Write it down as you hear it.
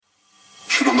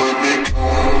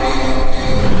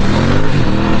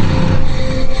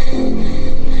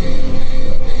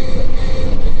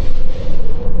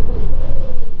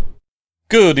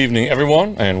Good evening,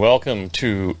 everyone, and welcome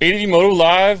to ADV Moto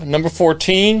Live number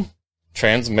 14,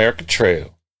 Transamerica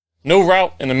Trail. No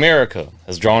route in America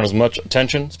has drawn as much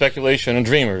attention, speculation, and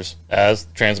dreamers as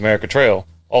Transamerica Trail,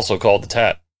 also called the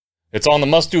TAT. It's on the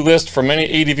must-do list for many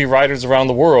ADV riders around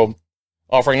the world,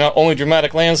 offering not only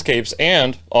dramatic landscapes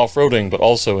and off-roading, but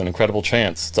also an incredible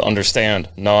chance to understand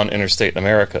non-interstate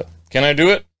America. Can I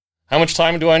do it? How much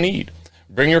time do I need?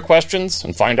 Bring your questions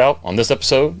and find out on this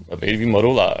episode of ADV Moto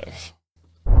Live.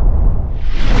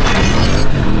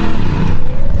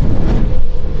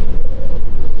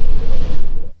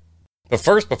 But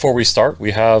first, before we start,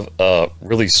 we have a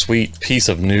really sweet piece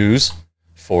of news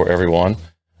for everyone.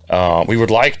 We would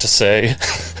like to say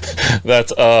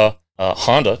that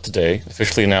Honda today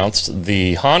officially announced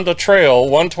the Honda Trail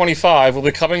 125 will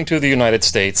be coming to the United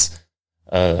States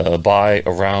by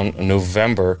around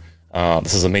November.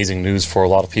 This is amazing news for a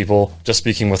lot of people. Just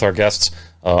speaking with our guests,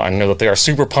 I know that they are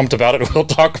super pumped about it. We'll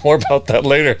talk more about that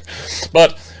later.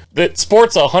 But it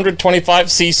sports a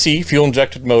 125cc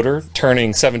fuel-injected motor,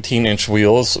 turning 17-inch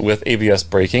wheels with ABS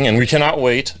braking, and we cannot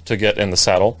wait to get in the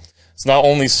saddle. It's not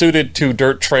only suited to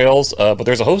dirt trails, but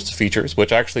there's a host of features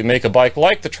which actually make a bike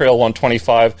like the Trail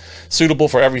 125 suitable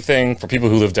for everything, for people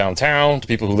who live downtown, to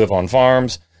people who live on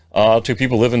farms, to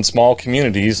people who live in small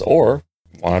communities, or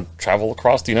want to travel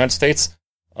across the United States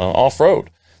off-road.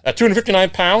 At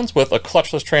 259 pounds with a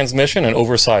clutchless transmission and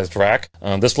oversized rack,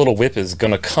 this little whip is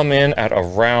going to come in at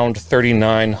around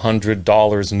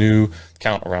 $3,900 new,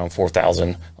 count around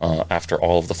 $4,000 after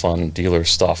all of the fun dealer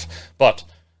stuff. But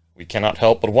we cannot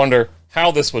help but wonder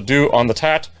how this would do on the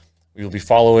TAT. We will be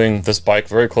following this bike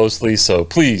very closely, so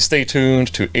please stay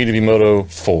tuned to ADV Moto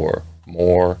for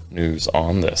more news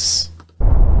on this.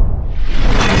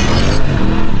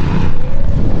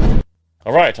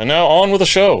 All right, and now on with the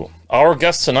show. Our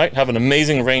guests tonight have an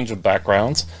amazing range of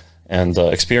backgrounds and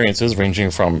experiences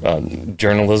ranging from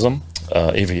journalism,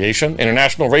 aviation,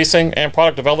 international racing, and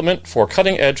product development for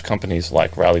cutting-edge companies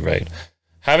like Rally Raid.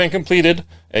 Having completed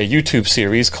a YouTube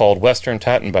series called Western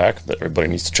Tat and Back that everybody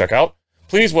needs to check out,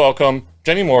 please welcome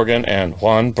Jenny Morgan and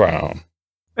Juan Brown.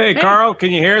 Hey, Carl,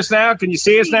 can you hear us now? Can you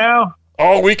see us now?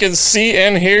 Oh, we can see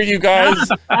and hear you guys.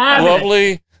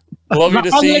 Lovely. Lovely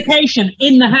to see. On location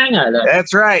in the hangar. Though.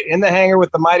 That's right, in the hangar with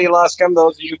the mighty Luscombe.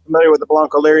 Those of you familiar with the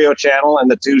Blanco Lirio channel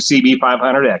and the two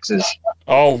CB500Xs.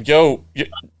 Oh, yo.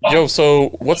 So,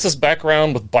 what's this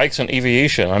background with bikes and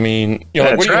aviation? I mean,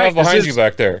 what do you have behind you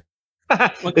back there?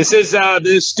 This is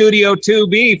the Studio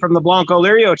 2B from the Blanco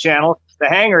Lirio channel. The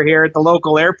hangar here at the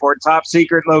local airport, top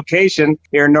secret location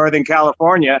here in Northern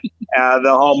California, the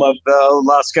home of the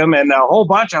Luscombe, and a whole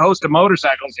bunch of host of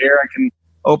motorcycles here. I can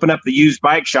open up the used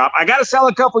bike shop. I got to sell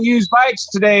a couple used bikes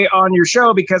today on your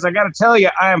show because I got to tell you,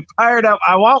 I am fired up.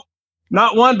 I want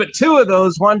not one, but two of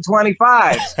those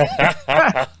 125s.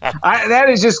 That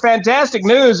is just fantastic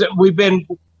news.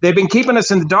 They've been keeping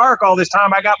us in the dark all this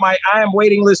time. I am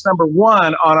waiting list number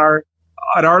one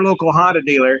at our local Honda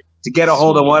dealer to get a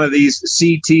hold of one of these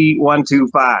CT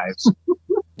 125s.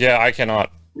 Yeah, I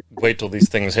cannot wait till these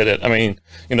things hit it. I mean,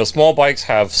 small bikes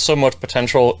have so much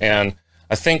potential, and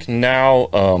I think now,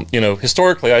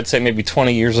 historically, I'd say maybe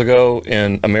 20 years ago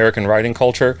in American riding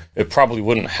culture, it probably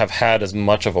wouldn't have had as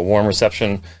much of a warm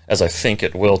reception as I think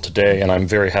it will today, and I'm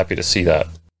very happy to see that.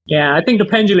 Yeah, I think the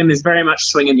pendulum is very much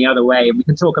swinging the other way, and we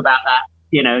can talk about that,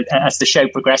 as the show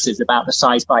progresses, about the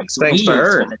size bikes we use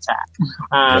for an attack.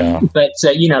 But,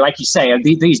 like you say,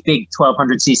 these big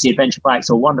 1200cc adventure bikes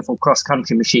are wonderful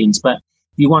cross-country machines, but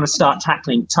if you want to start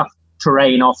tackling tough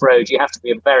terrain off-road, you have to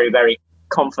be a very, very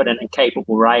confident and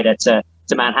capable rider to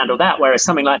manhandle that, whereas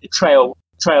something like the Trail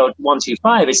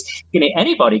 125 is,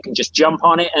 anybody can just jump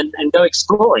on it and go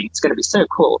exploring. It's going to be so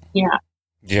cool.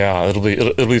 Yeah, it'll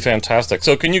be fantastic.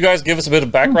 So can you guys give us a bit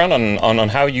of background on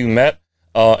how you met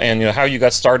and how you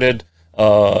got started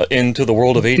into the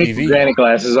world of ADV? Take the granny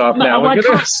glasses off now. I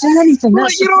can't see anything. Well,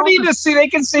 you don't need to see. They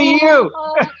can see you.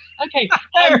 Okay.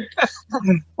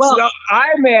 Well, so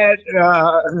I met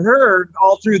her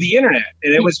all through the internet,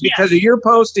 and it was because of your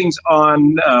postings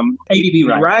on ADV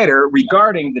Rider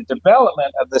regarding the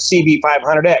development of the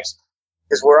CB500X.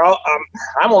 Because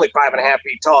I'm only 5.5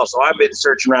 feet tall, so I've been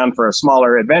searching around for a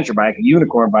smaller adventure bike, a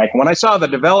unicorn bike. And when I saw the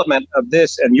development of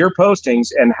this and your postings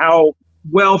and how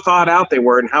well thought out they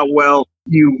were and how well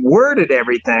you worded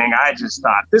everything, I just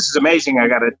thought, this is amazing. I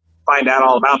got to find out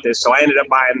all about this. So I ended up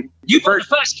buying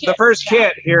the first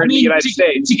kit here in the United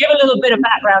States. To give a little bit of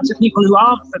background to people who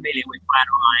aren't familiar with Plan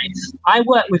I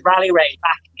worked with Rally Raid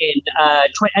back in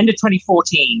end of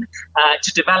 2014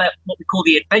 to develop what we call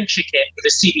the adventure kit for the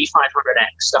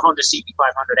CB500X, the Honda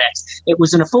CB500X. It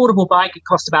was an affordable bike. It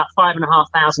cost about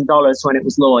 $5,500 when it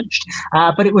was launched,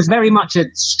 but it was very much a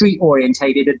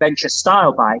street-orientated adventure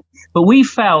style bike. But we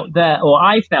felt that, or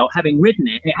I felt, having ridden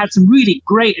it, it had some really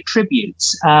great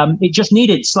attributes. It just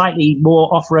needed slightly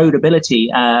more off-road ability,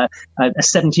 a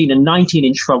 17 and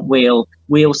 19-inch front wheel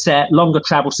set, longer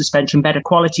travel suspension, better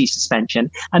quality suspension.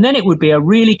 And then it would be a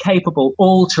really capable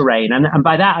all-terrain. And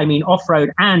by that, I mean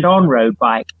off-road and on-road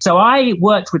bike. So I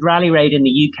worked with Rally Raid in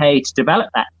the UK to develop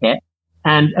that kit.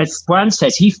 And as Juan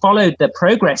says, he followed the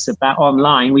progress of that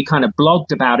online. We kind of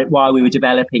blogged about it while we were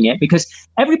developing it because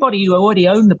everybody who already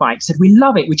owned the bike said, we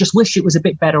love it. We just wish it was a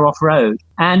bit better off-road.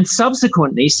 And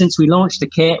subsequently, since we launched the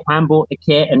kit, Juan bought the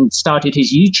kit and started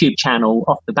his YouTube channel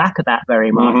off the back of that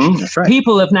very much. That's right.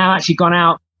 People have now actually gone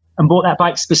out and bought that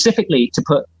bike specifically to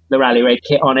put the Rally Raid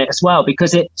kit on it as well,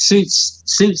 because it suits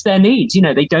their needs. You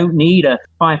know, they don't need a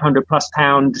 500 plus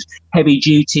pound heavy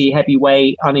duty,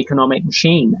 heavyweight, uneconomic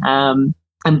machine.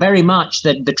 And very much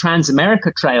the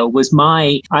Transamerica Trail was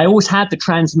I always had the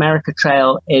Transamerica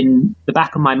Trail in the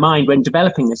back of my mind when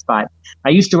developing this bike. I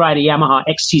used to ride a Yamaha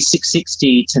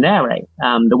XT660 Tenere,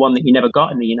 the one that you never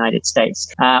got in the United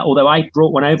States. Although I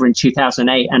brought one over in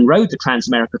 2008 and rode the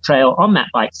Transamerica Trail on that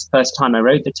bike. It's the first time I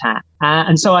rode the TAT.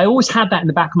 And so I always had that in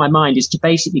the back of my mind, is to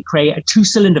basically create a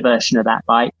 2-cylinder version of that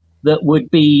bike that would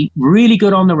be really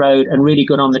good on the road and really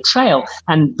good on the trail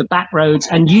and the back roads,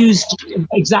 and used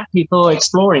exactly for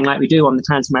exploring like we do on the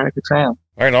Transamerica Trail.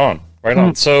 Right on.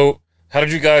 So how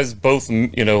did you guys both,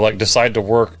 decide to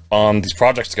work on these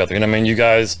projects together? I mean, you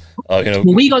guys, well,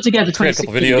 we got together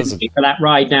 2016 for that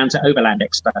ride down to Overland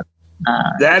Expo.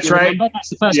 That's right. That's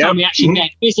the first time we actually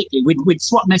met physically. We'd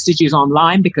swap messages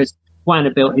online because Juan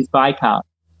had built his bike up.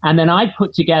 And then I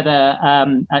put together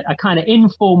a kind of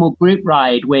informal group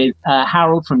ride with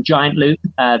Harold from Giant Loop,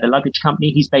 the luggage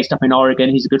company. He's based up in Oregon.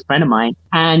 He's a good friend of mine.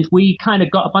 And we kind of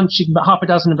got half a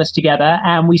dozen of us together,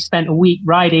 and we spent a week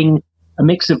riding a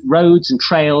mix of roads and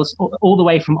trails all the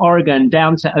way from Oregon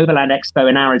down to Overland Expo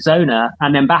in Arizona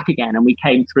and then back again. And we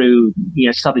came through,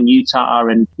 southern Utah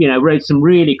and, rode some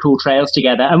really cool trails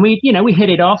together. And we hit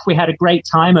it off. We had a great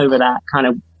time over that kind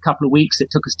of couple of weeks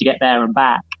it took us to get there and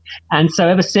back. And so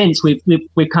ever since we've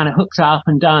kind of hooked up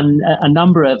and done a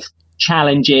number of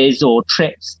challenges or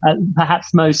trips.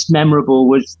 Perhaps most memorable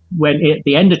was when at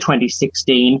the end of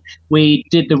 2016, we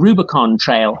did the Rubicon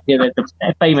Trail, the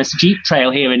famous Jeep trail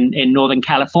here in Northern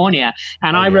California.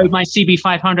 And I rode my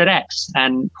CB500X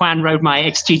and Juan rode my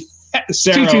XT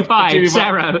 225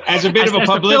 Zero as a bit of a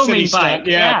publicity stunt.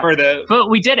 But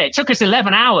we did it. It took us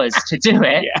 11 hours to do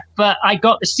it. But I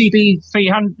got the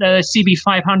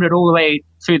CB500 all the way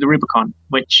through the Rubicon,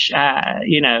 which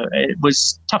it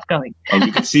was tough going. Oh,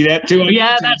 you can see that too.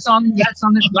 That's on the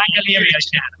Langolirio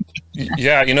channel.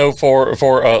 Yeah, for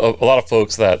a lot of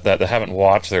folks that haven't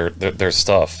watched their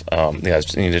stuff,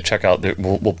 just need to check out.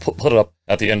 We'll put it up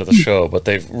at the end of the show. But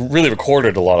they've really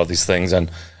recorded a lot of these things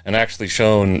and actually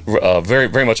shown very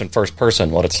very much in first person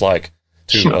what it's like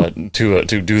to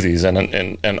do these,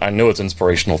 and I know it's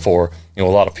inspirational for a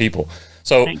lot of people.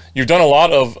 So you've done a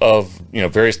lot of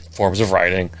various forms of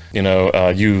riding.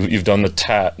 You've done the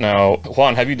TAT. Now,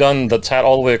 Juan, have you done the TAT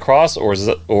all the way across, or is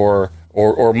it or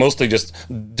mostly just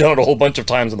done it a whole bunch of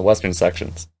times in the western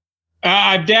sections?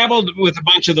 I've dabbled with a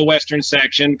bunch of the western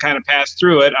section, kind of passed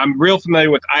through it. I'm real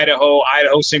familiar with Idaho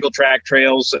single track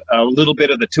trails, a little bit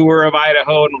of the tour of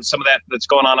Idaho and some of that's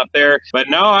going on up there. But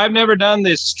no, I've never done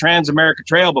this Transamerica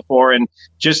Trail before. And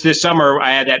just this summer,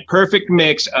 I had that perfect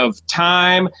mix of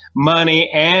time, money,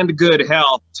 and good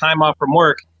health, time off from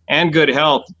work and good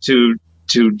health to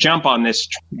jump on this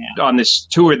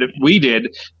tour that we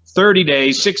did, 30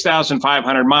 days,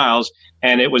 6,500 miles.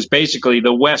 And it was basically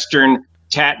the western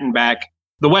TAT and back,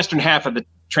 the western half of the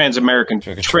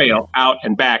Transamerican Trail out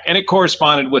and back. And it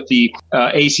corresponded with the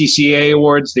ACCA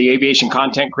Awards, the Aviation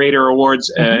Content Creator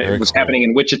Awards. It was happening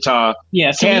in Wichita,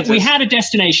 so Kansas. We had a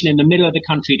destination in the middle of the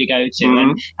country to go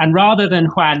to. And rather than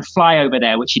Juan fly over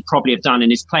there, which he'd probably have done in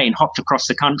his plane, hopped across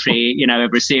the country,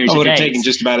 over a series of days. It would have taken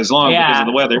just about as long because of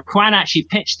the weather. Juan actually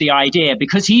pitched the idea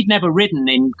because he'd never ridden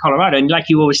in Colorado. And like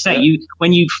you always say,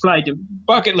 when you fly to...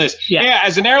 Bucket list.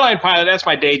 As an airline pilot, that's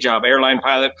my day job, airline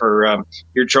pilot for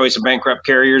your choice of bankrupt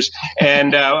carriers.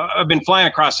 And I've been flying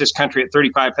across this country at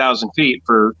 35,000 feet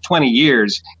for 20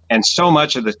 years. And so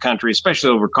much of the country, especially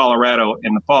over Colorado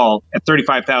in the fall at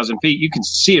 35,000 feet, you can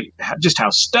see it, just how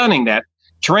stunning that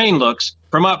terrain looks.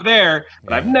 from up there,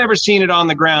 but I've never seen it on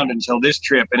the ground until this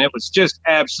trip. And it was just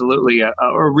absolutely a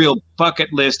real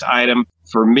bucket list item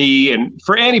for me and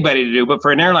for anybody to do, but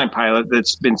for an airline pilot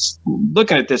that's been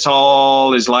looking at this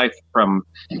all his life from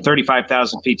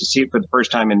 35,000 feet to see it for the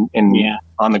first time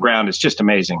on the ground. It's just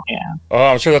amazing. Yeah. Oh,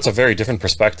 I'm sure that's a very different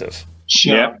perspective.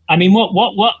 Sure. Yeah. I mean, what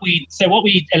we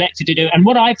elected to do, and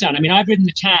what I've done, I mean, I've ridden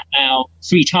the TAT now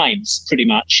 3 times, pretty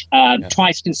much,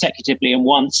 twice consecutively and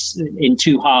once in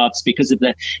 2 halves because of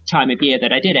the time of year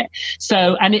that I did it.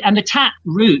 So, and the TAT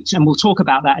route, and we'll talk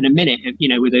about that in a minute,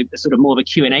 with a sort of more of a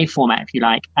Q&A format, if you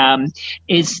like,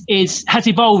 has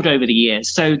evolved over the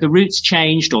years. So the route's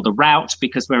changed, or the route,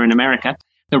 because we're in America.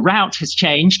 The route has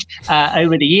changed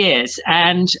over the years,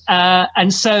 and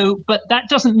so, but that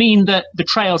doesn't mean that the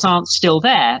trails aren't still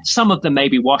there. Some of them may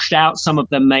be washed out, some of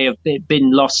them may have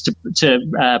been lost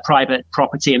to private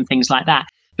property and things like that.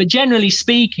 But generally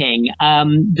speaking,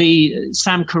 the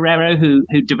Sam Carrero,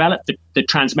 who developed the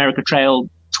Transamerica Trail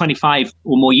 25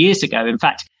 or more years ago, in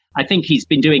fact, I think he's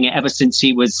been doing it ever since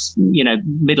he was,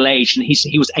 middle-aged, and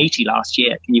he was 80 last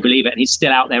year. Can you believe it? And he's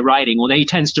still out there riding, although he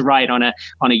tends to ride on a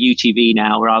UTV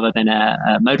now rather than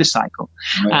a motorcycle.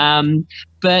 Right.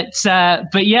 But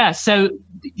yeah, so,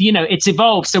 it's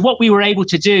evolved. So what we were able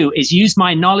to do is use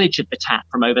my knowledge of the TAT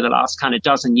from over the last kind of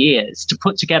dozen years to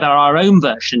put together our own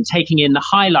version, taking in the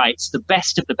highlights, the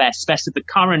best of the best of the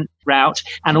current route,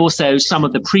 and also some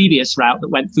of the previous route that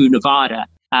went through Nevada.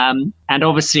 And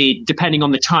obviously, depending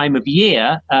on the time of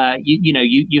year,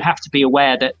 you have to be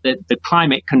aware that the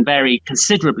climate can vary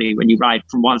considerably when you ride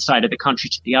from one side of the country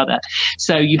to the other.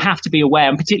 So you have to be aware,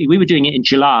 and particularly we were doing it in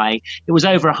July. It was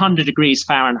over 100 degrees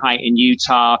Fahrenheit in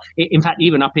Utah. In fact,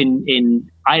 even up in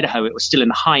Idaho, it was still in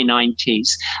the high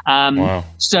 90s. Wow.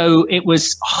 So it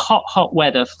was hot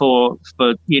weather for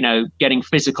getting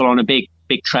physical on a big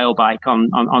trail bike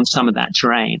on some of that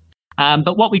terrain.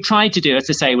 But what we tried to do, as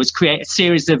I say, was create a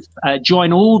series of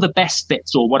join all the best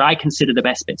bits, or what I consider the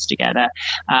best bits, together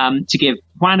to give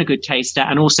Juan a good taster,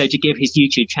 and also to give his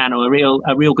YouTube channel a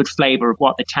real good flavor of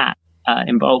what the TAT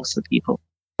involves for people.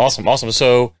 Awesome.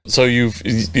 So you've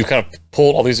kind of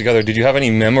pulled all these together. Did you have any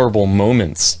memorable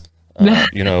moments,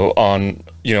 on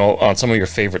some of your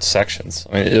favorite sections?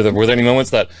 I mean, were there any moments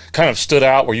that kind of stood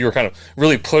out where you were kind of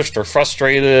really pushed or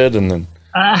frustrated, and then?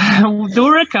 There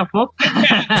were a couple.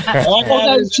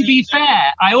 Although, to be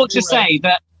fair, I ought to say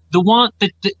that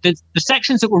the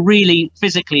sections that were really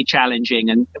physically challenging,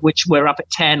 and which were up at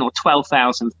 10 or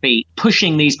 12,000 feet,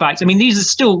 pushing these bikes. I mean, these are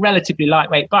still relatively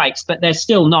lightweight bikes, but they're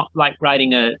still not like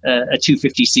riding a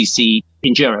 250cc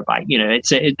enduro bike.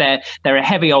 They're a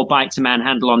heavy old bike to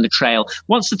manhandle on the trail.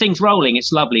 Once the thing's rolling,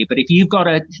 it's lovely, but if you've got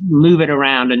to move it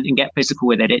around and get physical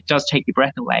with it, it does take your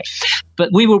breath away. But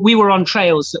we were on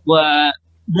trails that were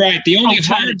right. The only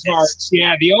hard parts,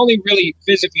 the only really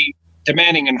physically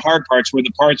demanding and hard parts were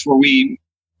the parts where we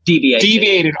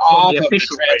deviated off of the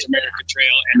Transamerica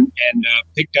Trail and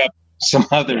picked up some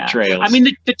other trails. I mean,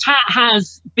 the TAT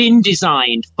has been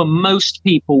designed for most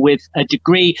people with a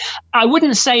degree. I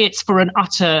wouldn't say it's for an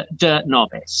utter dirt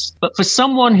novice, but for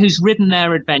someone who's ridden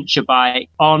their adventure bike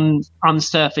on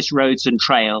unsurfaced roads and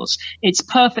trails, it's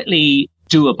perfectly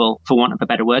doable, for want of a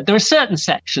better word. There are certain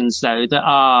sections, though, that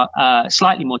are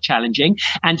slightly more challenging.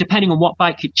 And depending on what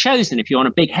bike you've chosen, if you're on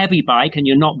a big, heavy bike and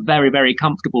you're not very, very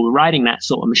comfortable with riding that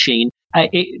sort of machine,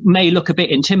 it may look a bit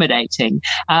intimidating.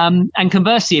 And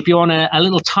conversely, if you're on a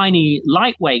little tiny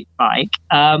lightweight bike,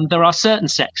 there are certain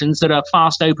sections that are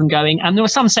fast open going, and there are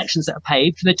some sections that are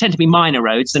paved. They tend to be minor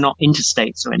roads. They're not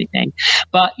interstates or anything.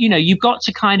 But, you've got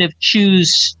to kind of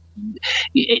choose.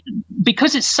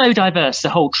 Because it's so diverse, the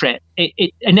whole trip,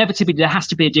 it inevitably there has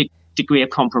to be a degree of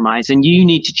compromise, and you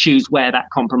need to choose where that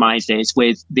compromise is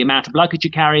with the amount of luggage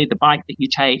you carry, the bike that you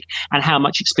take, and how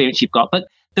much experience you've got. But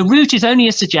the route is only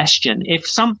a suggestion. If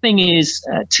something is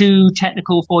too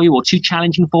technical for you or too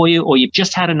challenging for you, or you've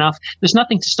just had enough, there's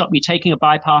nothing to stop you taking a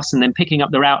bypass and then picking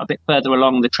up the route a bit further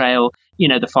along the trail,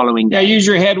 the following day. Yeah, use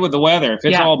your head with the weather. If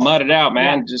it's all mudded out,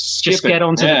 man, just get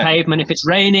onto the pavement. If it's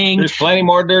raining, there's plenty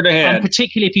more dirt ahead. And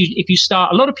particularly if you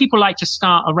start, a lot of people like to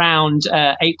start around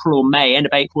April or May, end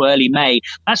of April, early May.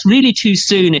 That's really too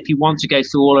soon if you want to go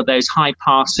through all of those high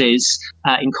passes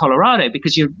in Colorado,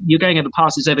 because you're going over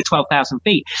passes over 12,000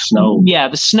 feet. Snow. Yeah,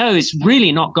 the snow is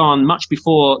really not gone much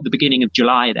before the beginning of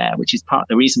July there, which is part of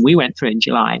the reason we went through in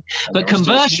July. But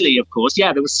conversely, of course,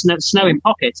 there was snow in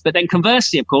pockets. But then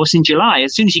conversely, of course, in July,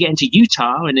 as soon as you get into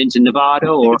Utah and into Nevada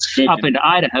or up into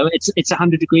Idaho, it's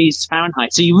 100 degrees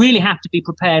Fahrenheit. So you really have to be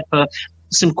prepared for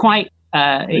some quite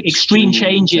extreme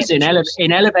changes in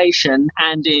elevation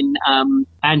and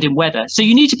in weather. So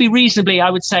you need to be reasonably, I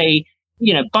would say,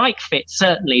 bike fit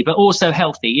certainly, but also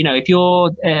healthy. If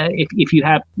you're if you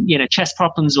have chest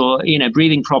problems or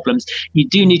breathing problems, you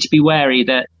do need to be wary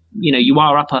that you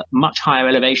are up at much higher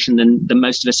elevation than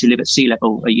most of us who live at sea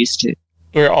level are used to.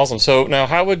 Very awesome. So now,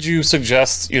 how would you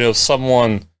suggest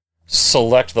someone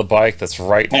select the bike that's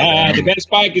right for them? The best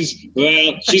bike is,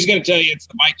 well, she's going to tell you it's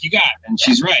the bike you got, and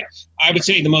she's right. I would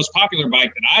say the most popular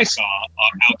bike that I saw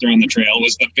out there on the trail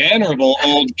was the venerable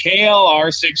old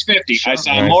KLR 650. I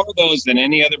saw more of those than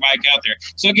any other bike out there.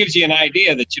 So it gives you an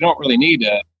idea that you don't really need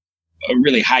a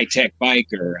really high-tech bike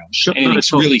or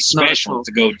anything really special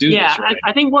to go do this, right?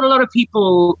 I think what a lot of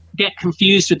people get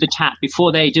confused with the TAP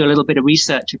before they do a little bit of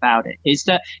research about it is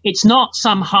that it's not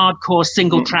some hardcore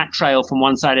single-track trail from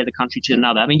one side of the country to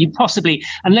another. I mean, you possibly,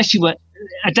 unless you were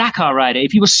a Dakar rider,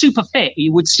 if you were super fit,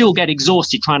 you would still get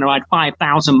exhausted trying to ride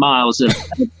 5,000 miles of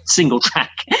single track.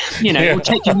 It would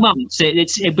take you months.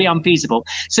 It'd be unfeasible.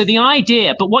 So the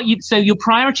idea, so your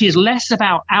priority is less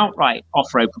about outright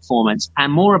off-road performance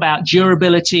and more about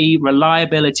durability,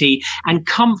 reliability, and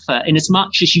comfort. In as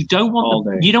much as you don't want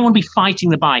to be fighting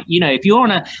the bike. If you're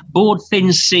on a board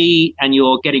thin sea and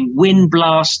you're getting wind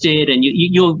blasted and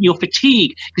you're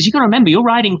fatigued, because you've got to remember you're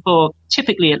riding for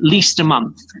typically at least a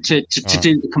month to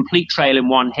do the complete trail in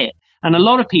one hit. And a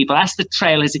lot of people, as the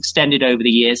trail has extended over the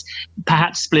years,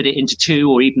 perhaps split it into 2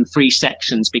 or even 3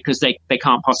 sections because they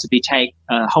can't possibly take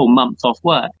a whole month off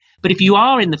work. But if you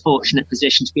are in the fortunate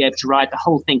position to be able to ride the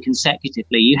whole thing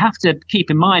consecutively, you have to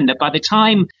keep in mind that by the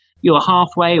time you're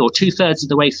halfway or 2/3 of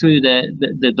the way through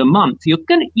the month,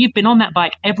 you've been on that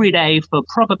bike every day for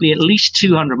probably at least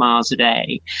 200 miles a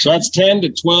day. So that's 10 to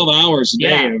 12 hours a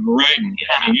day of riding.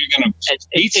 Yeah. I mean, you're going to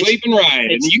eat, sleep, and ride.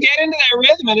 And you get into that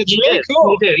rhythm, and it's really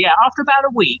cool. You do, yeah. After about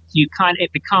a week,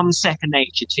 it becomes second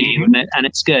nature to you, and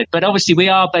it's good. But obviously, we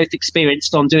are both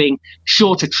experienced on doing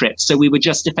shorter trips, so we were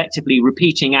just effectively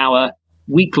repeating our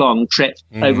week-long trip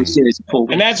over a series of 4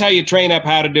 weeks. And that's how you train up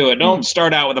how to do it. Don't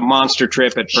start out with a monster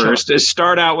trip at first. Just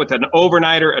start out with an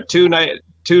overnighter, a two-nighter,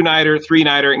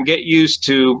 3-nighter, and get used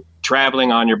to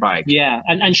traveling on your bike. Yeah,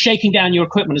 and shaking down your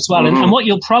equipment as well. And what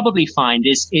you'll probably find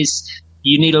is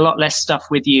you need a lot less stuff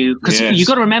with you. Because you've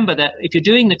got to remember that if you're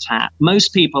doing the TAP,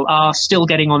 most people are still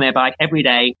getting on their bike every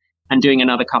day and doing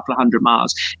another couple of 100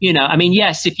 miles.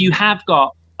 Yes, if you have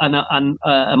got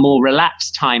a more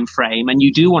relaxed time frame and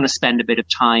you do want to spend a bit of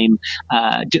time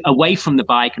away from the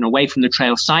bike and away from the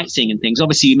trail sightseeing and things,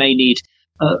 obviously you may need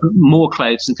more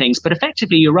clothes and things, but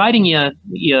effectively you're riding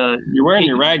you're wearing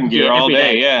your riding gear all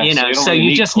day. So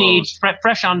you just need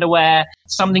fresh underwear,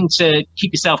 something to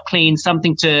keep yourself clean,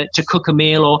 something to cook a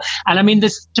meal, and I mean,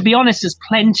 to be honest, there's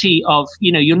plenty of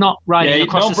you're not riding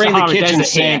across the Sahara. Don't bring the kitchen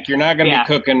sink. Here. You're not going to be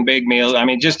cooking big meals. I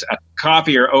mean, just a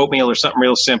coffee or oatmeal or something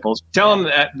real simple. Tell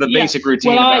them the basic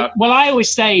routine. I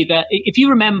always say that if you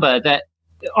remember that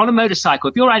on a motorcycle,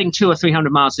 if you're riding 200 or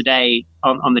 300 miles a day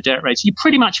on the dirt roads, you're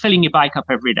pretty much filling your bike up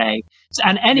every day.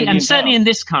 And certainly in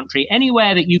this country,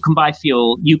 anywhere that you can buy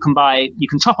fuel, you can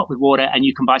top up with water and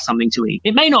you can buy something to eat.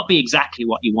 It may not be exactly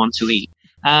what you want to eat.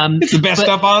 It's the best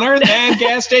stuff on earth, and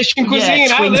gas station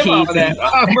cuisine. I live off of that.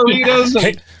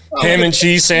 Burritos. Ham and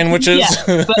cheese sandwiches.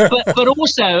 Yeah, but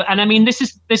also, and I mean, this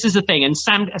is the thing. And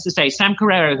Sam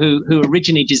Carrero, who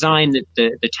originally designed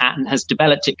the TAP and has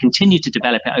developed it, continued to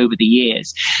develop it over the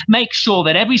years, make sure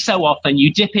that every so often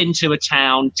you dip into a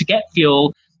town to get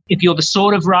fuel. If you're the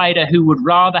sort of rider who would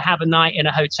rather have a night in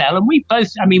a hotel, and we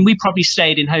probably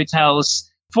stayed in hotels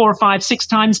 4 or 5, 6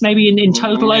 times maybe in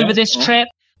total over this trip.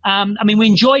 We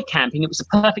enjoyed camping. It was the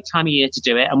perfect time of year to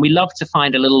do it. And we loved to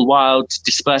find a little wild,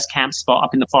 dispersed camp spot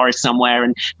up in the forest somewhere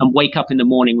and wake up in the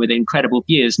morning with incredible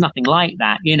views. Nothing like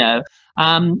that,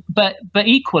 But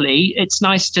equally, it's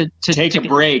nice to take a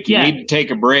break. You need to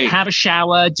take a break. Have a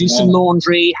shower, do some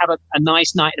laundry, have a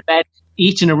nice night in bed.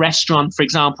 Eat in a restaurant, for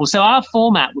example. So our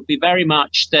format would be very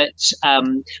much that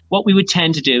what we would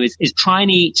tend to do is try and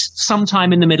eat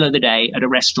sometime in the middle of the day at a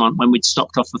restaurant when we'd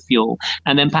stopped off for fuel.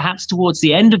 And then perhaps towards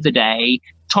the end of the day,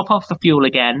 top off the fuel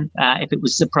again, if it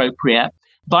was appropriate.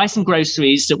 Buy some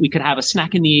groceries that we could have a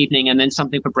snack in the evening and then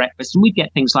something for breakfast. And we'd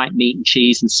get things like meat and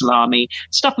cheese and salami,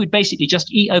 stuff we'd basically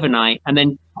just eat overnight and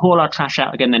then haul our trash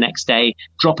out again the next day,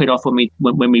 drop it off when we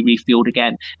refueled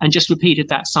again, and just repeated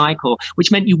that cycle,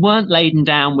 which meant you weren't laden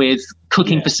down with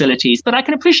cooking facilities. But I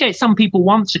can appreciate some people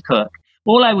want to cook.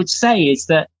 All I would say is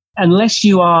that unless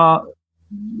you are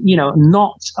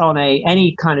not on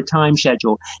any kind of time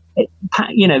schedule,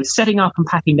 setting up and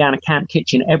packing down a camp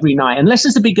kitchen every night, unless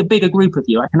there's a bigger group of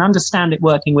you. I can understand it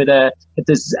working with if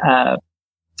there's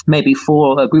maybe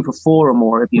a group of 4 or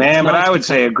more of you. Man, but I would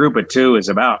say a group of 2 is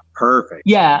about perfect.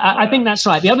 Yeah, I think that's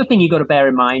right. The other thing you got to bear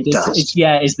in mind is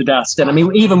the dust. And I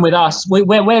mean, even with us,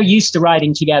 we're used to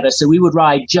riding together, so we would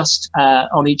ride just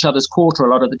on each other's quarter a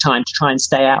lot of the time to try and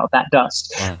stay out of that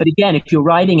dust. Wow. But again, if you're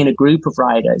riding in a group of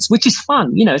riders, which is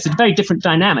fun, it's a very different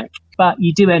dynamic, but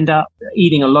you do end up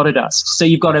eating a lot of dust. So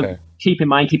you've got to keep in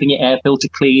mind keeping your air filter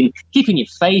clean, keeping your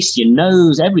face, your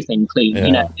nose, everything clean.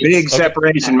 Yeah. Big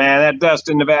separation, man. That dust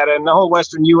in Nevada and the whole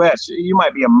western U.S., you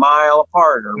might be a mile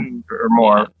apart or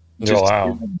more. Yeah. Just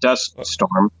a dust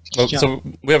storm. So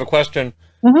we have a question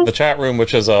in the chat room,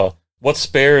 which is, what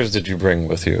spares did you bring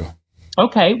with you?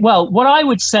 Okay, well, what I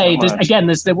would say, piss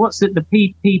poor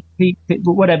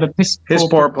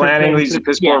planning leads to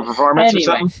piss poor performance or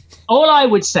something? All I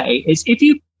would say is if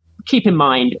you keep in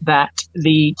mind that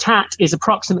the TAT is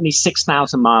approximately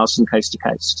 6,000 miles from coast to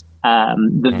coast,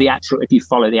 if you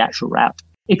follow the actual route.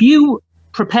 If you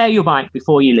prepare your bike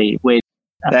before you leave with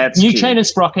new chain and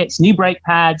sprockets, new brake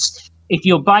pads, if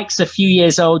your bike's a few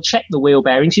years old, check the wheel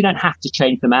bearings. You don't have to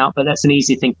change them out, but that's an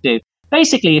easy thing to do.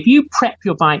 Basically, if you prep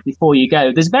your bike before you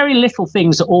go, there's very little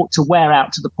things that ought to wear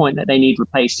out to the point that they need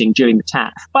replacing during the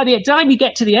TAT. By the time you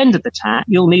get to the end of the TAT,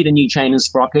 you'll need a new chain and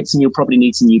sprockets, and you'll probably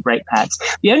need some new brake pads.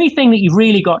 The only thing that you've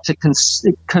really got to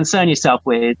concern yourself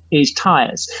with is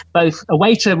tires, both a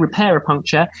way to repair a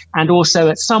puncture, and also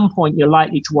at some point you're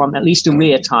likely to want at least a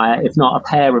rear tire, if not a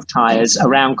pair of tires,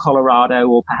 around Colorado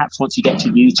or perhaps once you get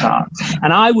to Utah.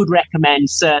 And I would recommend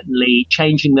certainly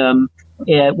changing them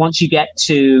once you get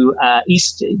to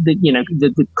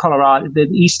the Colorado, the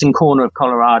eastern corner of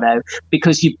Colorado,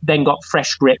 because you've then got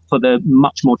fresh grip for the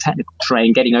much more technical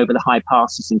terrain, getting over the high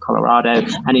passes in Colorado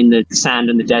and in the sand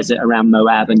and the desert around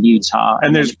Moab and Utah.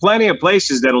 And there's plenty of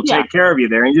places that'll take care of you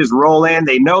there. And you just roll in.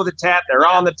 They know the TAT. They're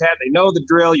on the TAT. They know the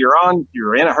drill. You're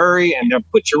in a hurry, and they'll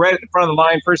put you right at the front of the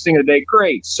line first thing of the day.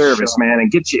 Great service, man, and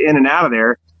get you in and out of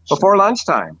there before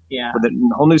lunchtime. Yeah, with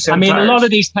a whole new set of tires. A lot of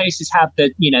these places have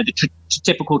the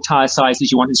typical tire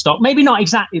sizes you want in stock. Maybe not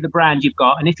exactly the brand you've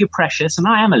got. And if you're precious, and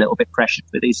I am a little bit precious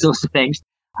with these sorts of things,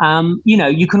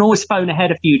 you can always phone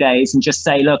ahead a few days and just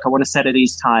say, look, I want a set of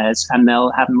these tires, and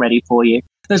they'll have them ready for you.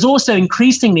 There's also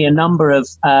increasingly a number of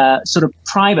sort of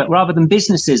private rather than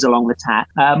businesses along the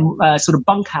TAT, sort of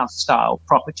bunkhouse style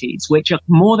properties, which are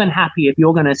more than happy if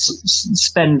you're going to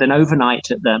spend an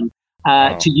overnight at them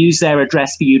to use their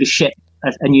address for you to ship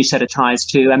a new set of tires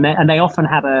to, and they often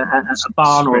have a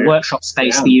barn or a workshop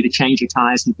space for you to change your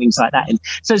tires and things like that. And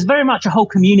so there's very much a whole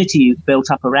community built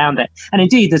up around it. And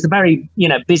indeed, there's a very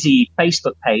busy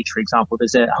Facebook page, for example.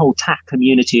 There's a whole TAT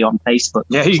community on Facebook.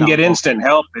 Yeah, you can get instant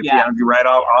help if you write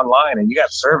online, and you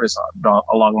got service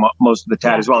along most of the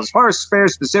TAT as well. As far as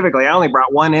spares specifically, I only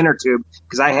brought one inner tube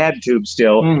because I had tubes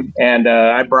still, and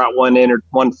I brought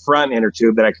one front inner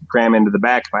tube that I could cram into the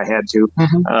back if I had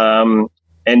to.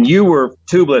 And you were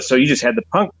tubeless, so you just had the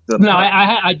punk.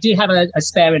 I did have a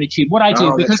spare inner tube. What I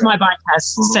do, because my bike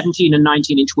has 17 and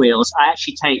 19-inch wheels, I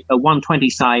actually take a 120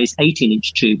 size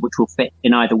 18-inch tube, which will fit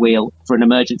in either wheel for an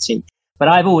emergency. But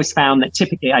I've always found that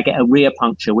typically I get a rear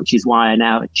puncture, which is why I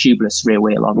now have a tubeless rear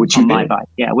wheel on my bike.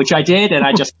 Yeah, which I did, and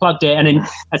I just plugged it. And then,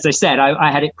 as I said,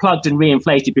 I had it plugged and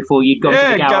reinflated before you'd gone to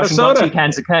the garage and got 2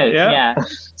 cans of Coke. Yeah.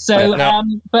 So,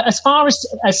 but as far as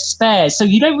spares, so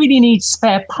you don't really need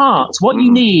spare parts. What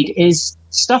you need is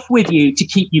stuff with you to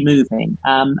keep you moving.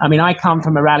 I come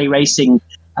from a rally racing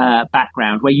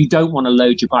background where you don't want to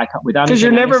load your bike up with because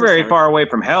you're never very far away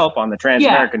from help on the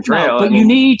Trans-American Trail. But you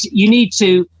need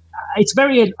to. It's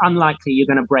very unlikely you're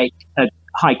going to break a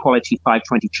high quality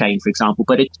 520 chain, for example,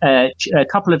 but a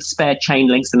couple of spare chain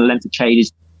links and a length of chain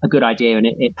is a good idea, and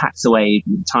it packs away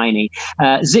tiny.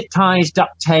 Zip ties,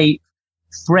 duct tape,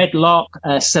 thread lock,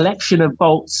 a selection of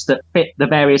bolts that fit the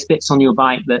various bits on your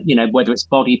bike that, whether it's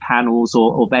body panels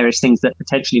or various things that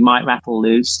potentially might rattle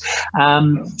loose.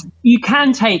 You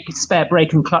can take spare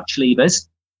brake and clutch levers.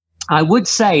 I would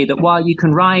say that while you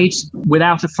can ride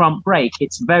without a front brake,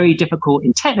 it's very difficult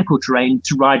in technical terrain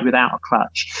to ride without a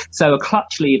clutch. So a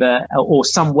clutch lever or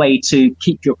some way to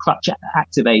keep your clutch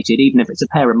activated, even if it's a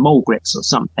pair of mole grips or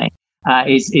something,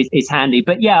 is handy.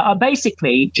 But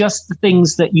basically just the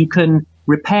things that you can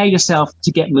repair yourself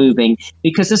to get moving,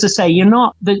 because as I say,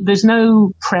 there's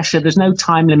no pressure, there's no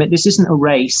time limit. This isn't a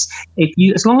race.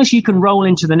 As long as you can roll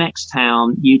into the next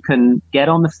town, you can get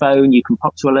on the phone, you can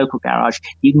pop to a local garage,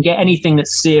 you can get anything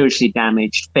that's seriously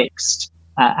damaged fixed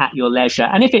at your leisure.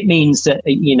 And if it means that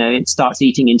it starts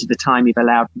eating into the time you've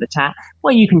allowed for the TAT,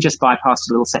 well, you can just bypass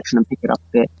a little section and pick it up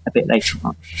a bit later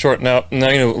on. Sure. Now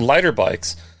lighter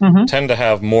bikes tend to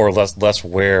have more or less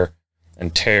wear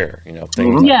and tear, things.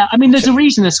 Mm-hmm. Yeah, I mean, there's a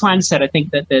reason, as Juan said, I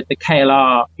think that the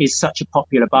KLR is such a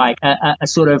popular bike, a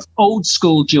sort of old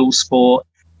school dual sport.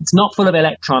 It's not full of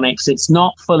electronics. It's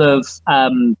not full of,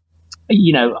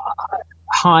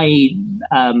 high,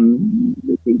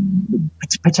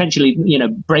 potentially,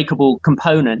 breakable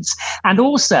components. And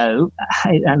also,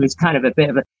 and it's kind of a bit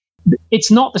of it's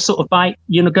not the sort of bike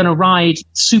you're going to ride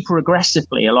super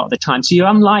aggressively a lot of the time. So you're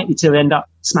unlikely to end up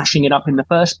smashing it up in the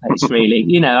first place, really.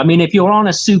 I mean, if you're on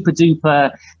a super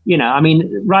duper,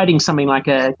 riding something like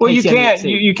a... Well,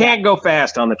 you can't go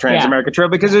fast on the Transamerica Trail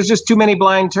because there's just too many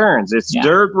blind turns. It's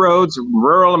dirt roads,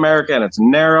 rural America, and it's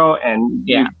narrow, and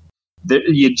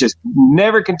you just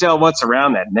never can tell what's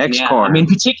around that next corner. I mean,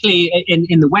 particularly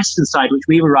in the western side, which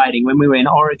we were riding when we were in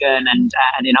Oregon and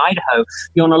in Idaho,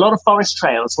 you're on a lot of forest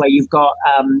trails where you've got,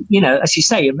 as you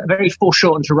say, a very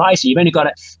foreshortened horizon. You've only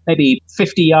got maybe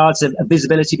 50 yards of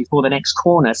visibility before the next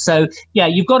corner. So,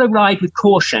 you've got to ride with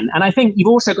caution. And I think you've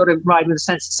also got to ride with a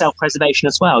sense of self-preservation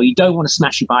as well. You don't want to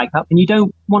smash your bike up, and you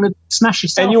don't want to smash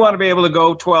yourself And you want to be able to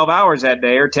go 12 hours that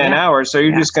day or 10 hours. So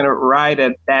you're just going to ride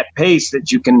at that pace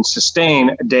that you can sustain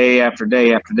day after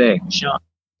day after day. Sure.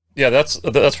 Yeah, that's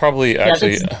probably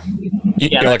actually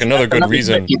like another good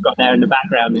reason you've got there in the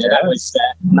background. That was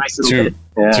nice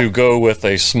to go with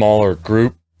a smaller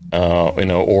group,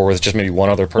 or with just maybe one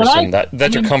other person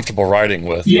that you're comfortable riding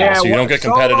with. Yeah, so you don't get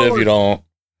competitive. You don't.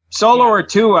 Solo or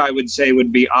two, I would say,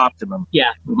 would be optimum.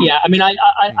 Yeah, yeah. I mean, I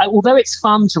although it's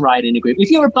fun to ride in a group, if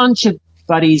you're a bunch of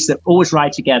buddies that always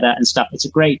ride together and stuff, it's a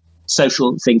great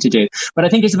social thing to do. But I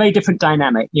think it's a very different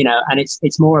dynamic, and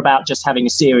it's more about just having a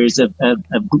series of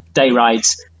day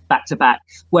rides back to back.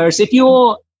 Whereas if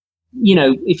you're,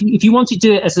 if you want to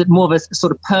do it as more of a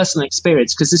sort of personal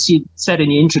experience, because as you said in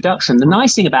your introduction, the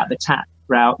nice thing about the TAT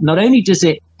route, not only does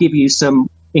it give you some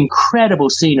incredible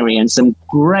scenery and some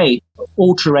great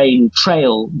all-terrain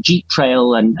trail, jeep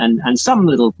trail, and some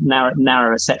little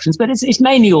narrower sections, but it's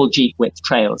mainly all jeep width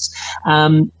trails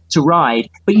to ride.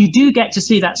 But you do get to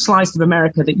see that slice of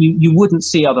America that you wouldn't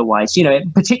see otherwise.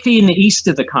 Particularly in the east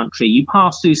of the country, you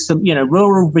pass through some,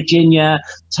 rural Virginia,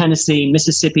 Tennessee,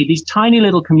 Mississippi, these tiny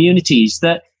little communities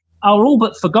that are all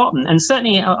but forgotten. And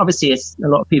certainly, obviously, as a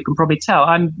lot of people can probably tell,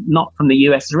 I'm not from the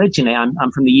US originally.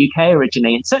 I'm from the UK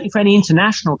originally. And certainly for any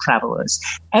international travelers,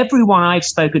 everyone I've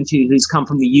spoken to who's come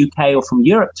from the UK or from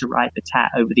Europe to ride the TAT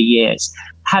over the years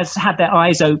has had their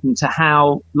eyes open to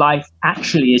how life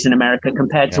actually is in America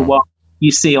compared to what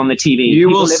you see on the TV. You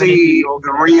will see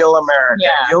the real America.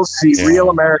 Yeah. You'll see real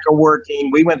America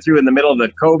working. We went through in the middle of the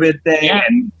COVID thing,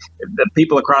 and the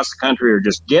people across the country are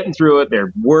just getting through it.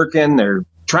 They're working. They're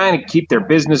trying to keep their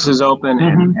businesses open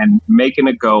and making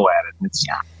a go at it. And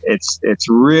it's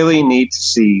really neat to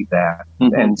see that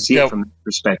and see it from that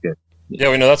perspective.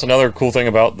 Yeah, we know that's another cool thing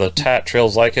about the TAT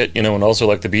trails like it, and also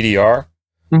like the BDR.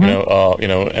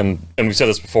 And we've said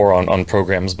this before on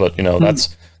programs, but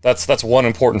that's one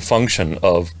important function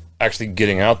of actually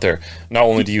getting out there. Not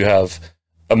only do you have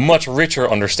a much richer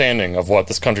understanding of what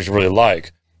this country's really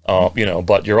like,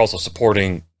 but you're also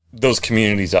supporting those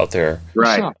communities out there.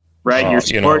 Right. Sure. Right, you're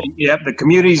supporting the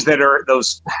communities that are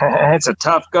those. It's a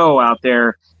tough go out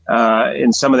there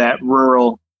in some of that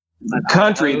rural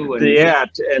country. To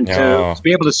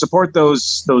be able to support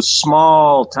those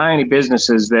small, tiny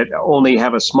businesses that only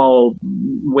have a small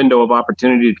window of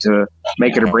opportunity to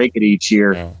make it or break it each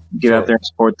year. Get out there and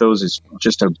support those is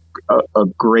just a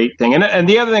great thing. And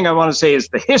the other thing I want to say is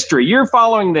the history. You're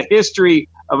following the history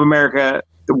of America,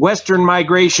 the Western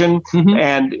migration,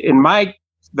 and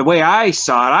the way I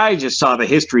saw it, I just saw the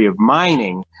history of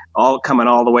mining coming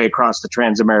all the way across the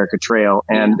Transamerica Trail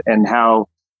and how,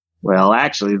 well,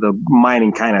 actually the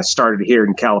mining kind of started here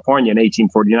in California in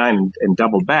 1849 and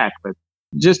doubled back, but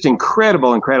just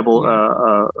incredible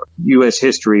U.S.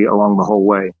 history along the whole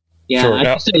way. Yeah, sure. I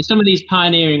have to say, some of these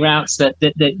pioneering routes that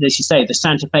as you say, the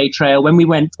Santa Fe Trail, when we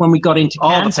got into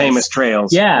all Kansas, the famous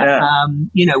trails. We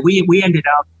ended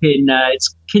up in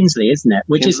it's Kinsley, isn't it?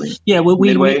 Which Kinsley.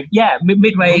 Midway.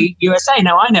 Midway, USA.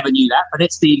 Now I never knew that, but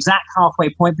it's the exact halfway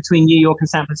point between New York and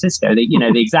San Francisco. The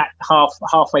exact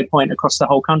halfway point across the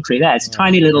whole country. There, it's a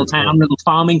tiny little town, little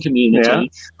farming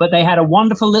community. But they had a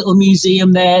wonderful little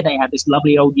museum there. They had this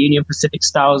lovely old Union Pacific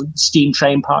style steam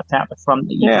train parked out the front.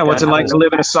 What's it like to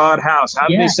live in a sod house? How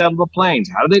do they settle the plains?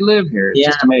 How do they live here? It's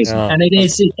just amazing. And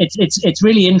it's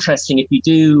really interesting if you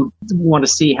do want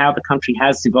to see how the country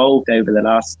has evolved over the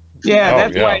last.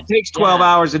 That's why it takes 12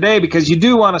 hours a day, because you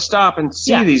do want to stop and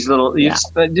see these little. You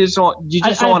just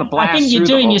don't want to blast. I think you're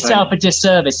doing yourself a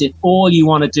disservice if all you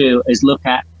want to do is look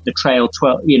at the trail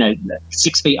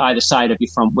 6 feet either side of your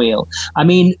front wheel. I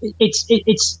mean,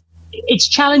 it's it's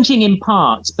challenging in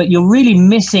parts, but you're really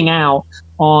missing out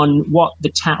on what the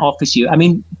TAT offers you. I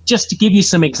mean, just to give you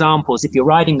some examples, if you're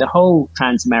riding the whole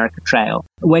Trans-America Trail,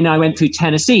 when I went through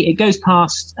Tennessee, it goes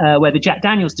past where the Jack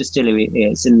Daniels distillery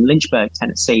is in Lynchburg,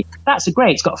 Tennessee. That's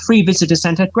great. It's got a free visitor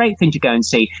center, great thing to go and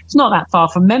see. It's not that far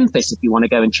from Memphis if you want to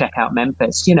go and check out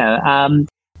Memphis,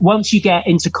 Once you get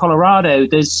into Colorado,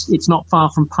 it's not far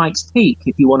from Pikes Peak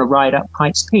if you want to ride up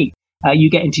Pikes Peak.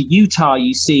 You get into Utah,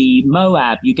 you see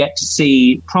Moab, you get to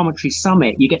see Promontory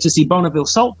Summit, you get to see Bonneville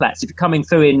Salt Flats. If you're coming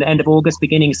through in the end of August,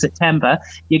 beginning of September,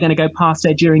 you're going to go past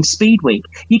there during Speed Week.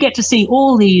 You get to see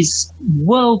all these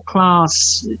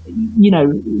world-class,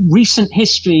 recent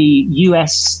history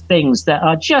US things that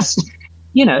are just...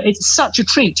 it's such a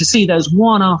treat to see those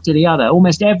one after the other.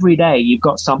 Almost every day you've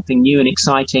got something new and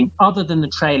exciting other than the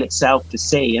trail itself to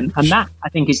see. And that, I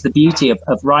think, is the beauty of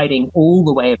riding all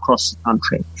the way across the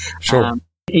country. Sure.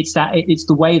 It's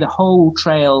the way the whole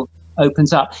trail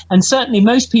opens up. And certainly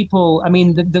most people, I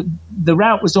mean, the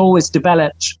route was always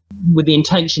developed with the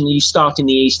intention you start in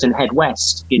the east and head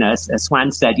west, as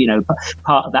Swan said,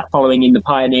 part of that following in the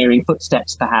pioneering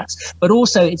footsteps, perhaps. But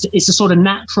also it's a sort of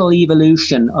natural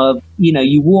evolution of,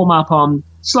 you warm up on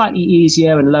slightly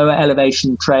easier and lower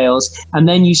elevation trails, and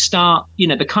then you start,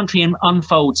 the country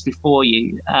unfolds before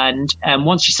you. And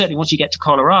once you get to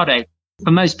Colorado, for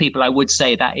most people, I would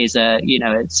say that is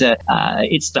it's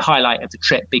the highlight of the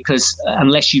trip, because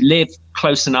unless you live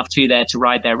close enough to there to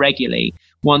ride there regularly,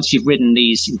 once you've ridden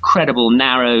these incredible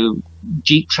narrow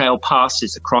Jeep Trail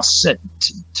passes across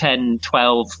 10,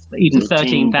 12, even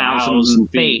 13,000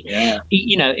 feet. Yeah.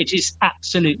 It is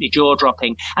absolutely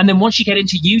jaw-dropping. And then once you get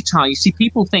into Utah, you see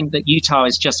people think that Utah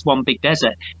is just one big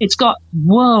desert. It's got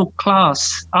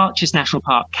world-class Arches National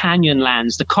Park,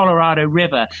 Canyonlands, the Colorado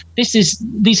River.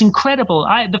 These incredible...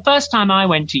 the first time I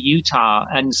went to Utah,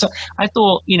 and so I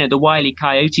thought, the Wile E.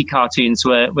 Coyote cartoons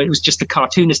it was just the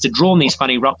cartoonist had drawn these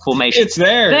funny rock formations. It's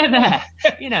there. They're there.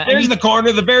 There's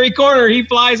the very corner he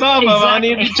flies off of on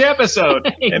each episode.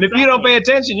 Exactly. And if you don't pay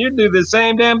attention, you do the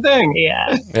same damn thing.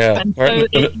 Yeah. And so,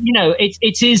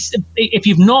 it is, if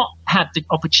you've not had the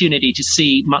opportunity to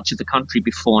see much of the country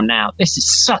before now, this is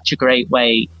such a great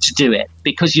way to do it,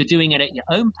 because you're doing it at your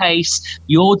own pace.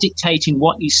 You're dictating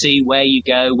what you see, where you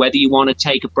go, whether you want to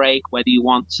take a break, whether you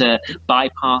want to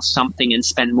bypass something and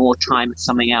spend more time at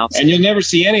something else. And you'll never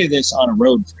see any of this on a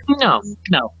road. No.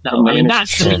 I mean,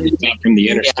 that's from the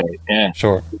interstate. Yeah.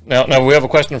 Sure. Now we have a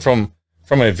question from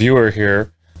a viewer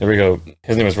here. There we go.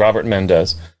 His name is Robert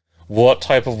Mendez. What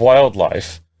type of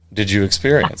wildlife did you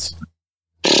experience?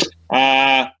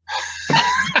 A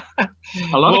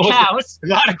lot of cows. A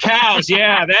lot of cows.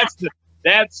 Yeah, that's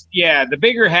the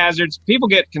bigger hazards. People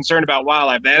get concerned about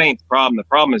wildlife. That ain't the problem. The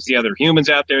problem is the other humans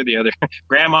out there, the other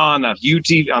grandma on the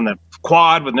UT on the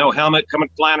quad with no helmet coming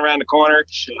flying around the corner.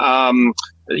 A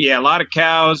lot of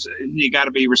cows. You got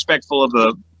to be respectful of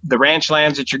the ranch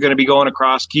lands that you're going to be going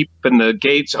across, keeping the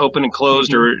gates open and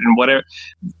closed or and whatever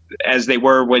as they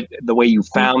were with the way you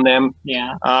found them.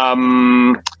 Yeah.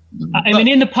 I mean,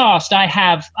 in the past,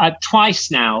 I've twice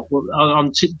now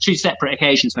on two separate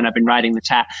occasions when I've been riding the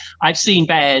TAT, I've seen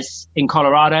bears in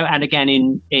Colorado and again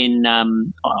in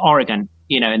Oregon,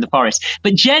 in the forest.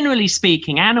 But generally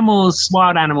speaking,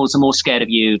 wild animals are more scared of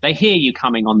you. They hear you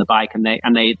coming on the bike and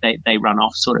they run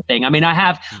off, sort of thing. I mean,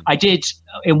 I did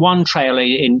in one trail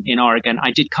in Oregon,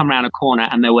 I did come around a corner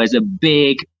and there was a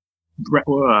big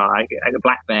a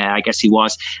black bear, I guess he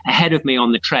was, ahead of me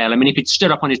on the trail. I mean, if he'd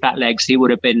stood up on his back legs, he would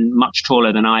have been much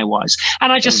taller than I was.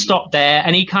 And I just stopped there,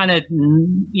 and he kind of,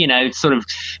 sort of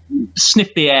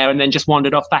sniffed the air and then just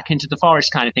wandered off back into the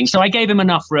forest kind of thing. So I gave him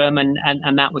enough room, and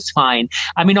that was fine.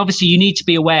 I mean, obviously, you need to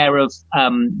be aware of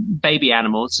baby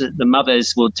animals. The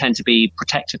mothers will tend to be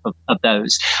protective of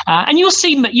those. And you'll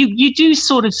see, you do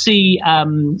sort of see...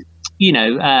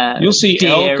 you'll see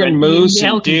elk and moose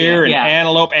and deer and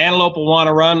antelope. Antelope will want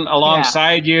to run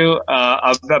alongside you.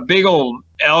 A big old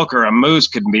elk or a moose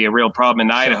could be a real problem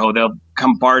in Idaho. They'll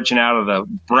come barging out of the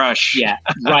brush. Yeah,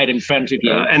 right in front of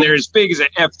you. And they're as big as an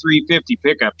F-350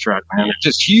 pickup truck, man. They're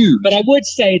just huge. But I would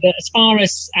say that as far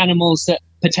as animals that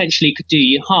potentially could do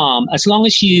you harm, as long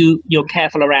as you're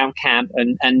careful around camp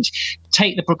and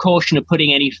take the precaution of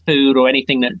putting any food or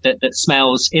anything that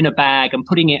smells in a bag and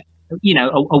putting it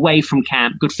away from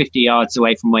camp, good 50 yards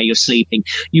away from where you're sleeping,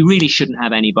 you really shouldn't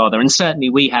have any bother. And certainly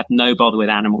we have no bother with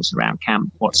animals around camp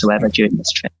whatsoever during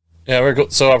this trip. Yeah, very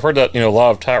good. So I've heard that, a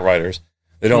lot of TAT riders,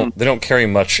 they don't carry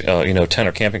much, tent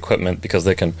or camping equipment because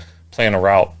they can plan a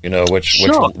route, which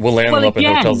will land them up in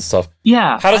hotels and stuff.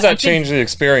 Yeah. How does that change the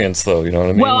experience, though? You know what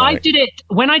I mean? Well, I did it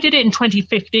in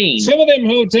 2015. Some of them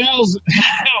hotels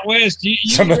out west,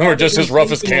 some of them are just as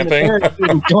rough as camping.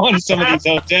 Going to some of these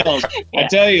hotels, I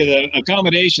tell you, the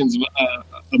accommodations, a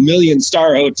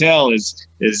 1-million-star hotel is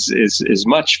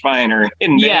much finer.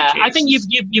 I think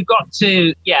you've got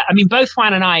to. Yeah, I mean, both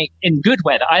Juan and I, in good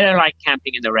weather, I don't like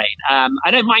camping in the rain. I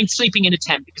don't mind sleeping in a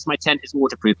tent because my tent is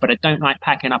waterproof, but I don't like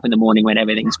packing up in the morning when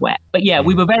everything's wet. But yeah,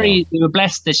 we were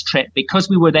blessed this trip because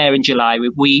we were there in July.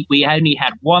 We only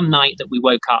had one night that we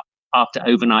woke up after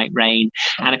overnight rain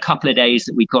and a couple of days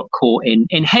that we got caught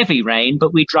in heavy rain,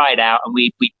 but we dried out and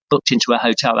we booked into a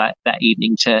hotel that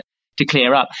evening to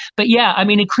clear up. But yeah, I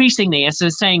mean, increasingly, as I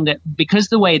was saying, that because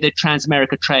the way the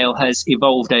Transamerica Trail has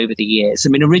evolved over the years, I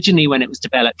mean, originally when it was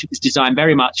developed, it was designed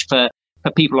very much for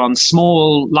people on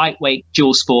small, lightweight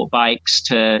dual sport bikes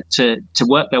to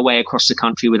work their way across the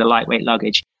country with a lightweight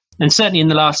luggage. And certainly in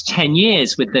the last 10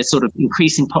 years, with the sort of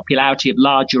increasing popularity of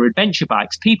larger adventure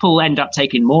bikes, people end up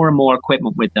taking more and more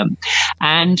equipment with them.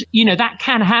 And, that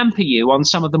can hamper you on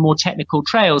some of the more technical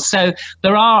trails. So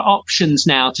there are options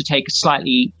now to take a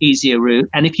slightly easier route.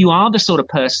 And if you are the sort of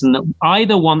person that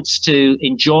either wants to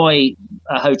enjoy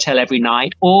a hotel every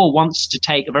night or wants to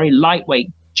take a very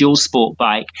lightweight dual sport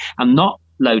bike and not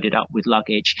loaded up with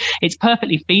luggage, it's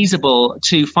perfectly feasible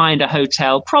to find a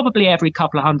hotel probably every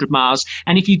couple of 100 miles.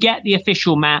 And if you get the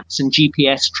official maps and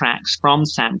GPS tracks from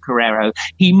Sam Carrero,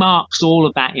 he marks all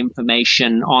of that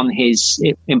information on his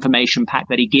information pack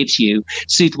that he gives you,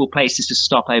 suitable places to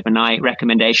stop overnight,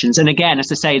 recommendations. And again,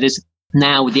 as I say, there's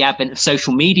now with the advent of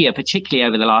social media, particularly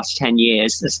over the last 10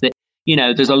 years,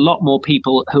 there's a lot more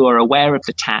people who are aware of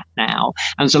the TAT now,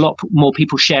 and there's a lot more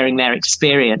people sharing their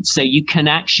experience. So you can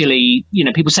actually,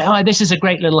 people say, oh, this is a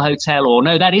great little hotel, or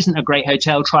no, that isn't a great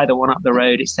hotel, try the one up the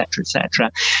road, etc.,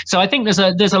 etc. So I think there's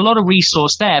a lot of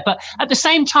resource there. But at the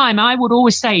same time, I would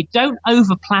always say, don't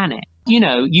overplan it.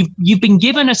 You've been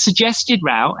given a suggested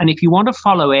route, and if you want to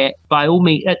follow it, by all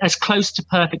means, as close to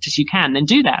perfect as you can, then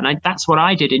do that. And that's what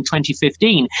I did in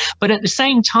 2015. But at the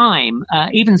same time,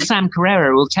 even Sam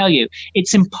Carrero will tell you,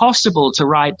 it's impossible to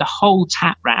ride the whole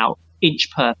TAT route inch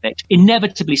perfect.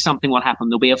 Inevitably, something will happen.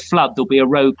 There'll be a flood, there'll be a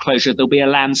road closure, there'll be a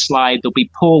landslide, there'll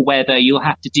be poor weather, you'll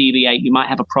have to deviate, you might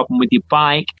have a problem with your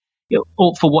bike,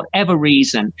 or for whatever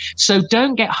reason. So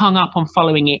don't get hung up on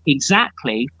following it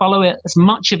exactly. Follow it as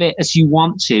much of it as you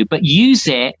want to, but use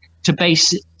it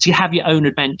to have your own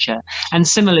adventure. And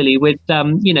similarly with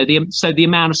the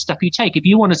amount of stuff you take. If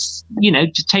you want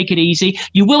to take it easy,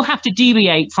 you will have to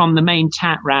deviate from the main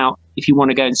TAT route if you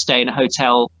want to go and stay in a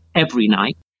hotel every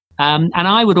night. And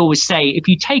I would always say, if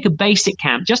you take a basic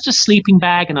camp, just a sleeping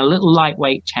bag and a little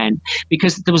lightweight tent,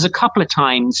 because there was a couple of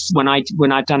times when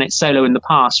I've done it solo in the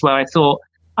past where I thought,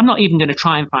 I'm not even going to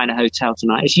try and find a hotel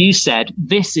tonight. As you said,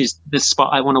 this is the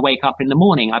spot I want to wake up in the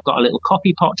morning. I've got a little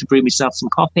coffee pot to brew myself some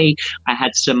coffee. I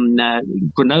had some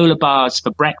granola bars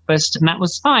for breakfast, and that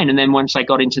was fine. And then once I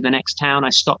got into the next town, I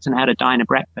stopped and had a diner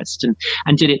breakfast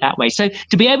and did it that way. So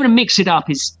to be able to mix it up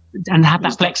and have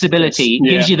that flexibility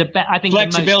gives you I think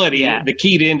flexibility, the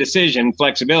key to indecision,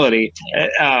 flexibility.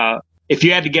 If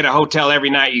you had to get a hotel every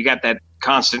night, you got that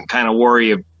constant kind of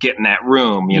worry of getting that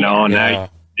room, and now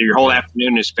your whole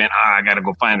afternoon is spent, I got to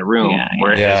go find a room.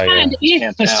 And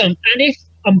if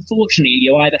unfortunately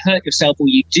you either hurt yourself or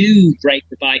you do break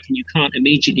the bike and you can't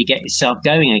immediately get yourself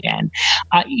going again,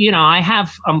 I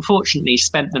have unfortunately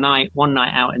spent one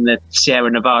night out in the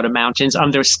Sierra Nevada mountains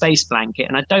under a space blanket,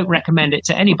 and I don't recommend it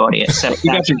to anybody except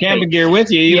you got your camping gear with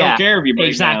you. You don't care if you break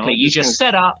exactly. down. You just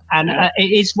set up, and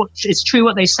it's true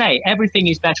what they say. Everything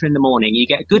is better in the morning. You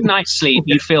get a good night's sleep.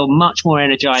 You feel much more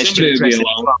energized to address any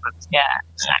problems. Yeah,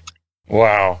 exactly.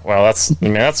 Wow, that's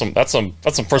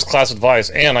some first class advice,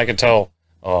 and I can tell.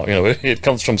 It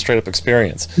comes from straight up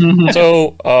experience. Mm-hmm.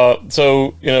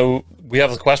 So we have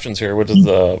the questions here, which is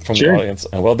from the audience.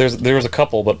 And well, there's a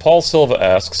couple, but Paul Silva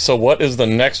asks, so what is the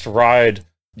next ride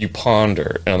you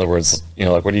ponder? In other words,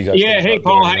 what do you guys? Yeah, hey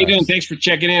Paul, how you doing? Thanks for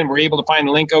checking in. We're able to find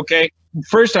the link, okay?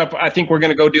 First up, I think we're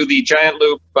going to go do the Giant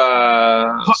Loop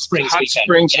Hot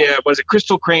Springs. Yeah, was it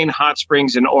Crystal Crane Hot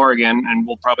Springs in Oregon, and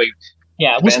we'll probably.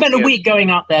 Yeah, we'll spend a week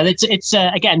going up there. It's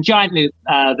again, Giant Loop,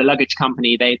 the luggage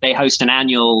company. They host an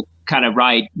annual kind of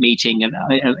ride meeting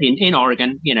in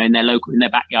Oregon, in their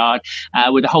backyard,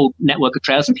 with a whole network of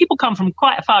trails, and people come from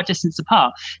quite a far distance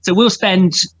apart. So we'll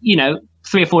spend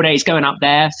 3 or 4 days going up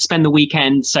there, spend the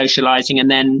weekend socializing, and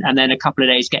then a couple of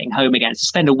days getting home again. So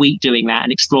spend a week doing that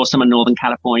and explore some of Northern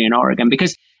California and Oregon,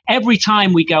 because every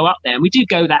time we go up there, and we do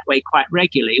go that way quite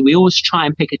regularly, we always try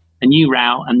and pick a new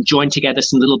route and join together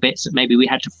some little bits that maybe we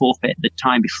had to forfeit the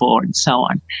time before and so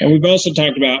on. And we've also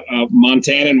talked about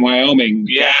Montana and Wyoming.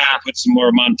 Yeah. Put some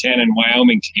more Montana and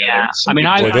Wyoming together. Yeah. So I mean,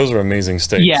 those are amazing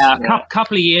states. Yeah. A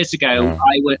couple of years ago,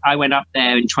 I went up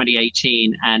there in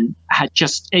 2018 and had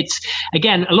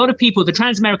again, a lot of people, the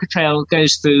Trans-America Trail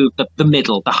goes through the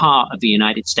middle, the heart of the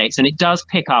United States, and it does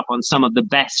pick up on some of the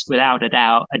best, without a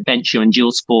doubt, adventure and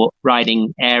dual sport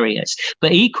riding areas.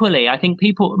 But equally, I think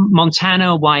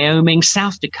Montana, Wyoming,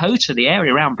 South Dakota, the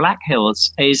area around Black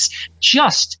Hills is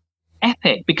just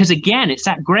epic, because again, it's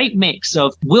that great mix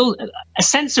of a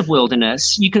sense of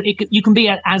wilderness. You can be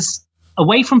as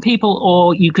away from people,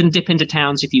 or you can dip into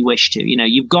towns if you wish to.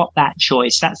 You've got that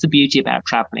choice. That's the beauty about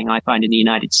traveling, I find, in the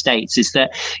United States, is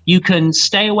that you can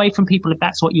stay away from people if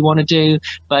that's what you want to do.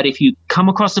 But if you come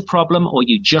across a problem, or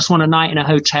you just want a night in a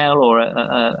hotel or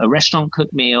a restaurant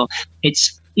cooked meal,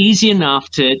 it's easy enough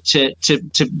to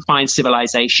find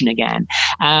civilization again.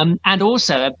 And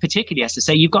also, particularly, as to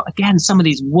say, you've got, again, some of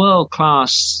these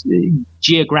world-class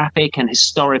geographic and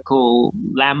historical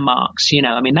landmarks.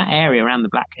 I mean, that area around the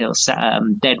Black Hills,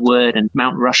 Deadwood and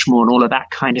Mount Rushmore and all of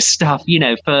that kind of stuff,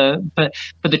 for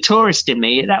the tourist in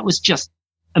me, that was just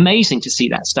amazing to see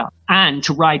that stuff and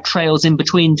to ride trails in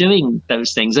between doing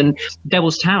those things. And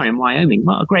Devil's Tower in Wyoming,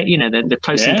 what a great, the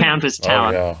Close Encounters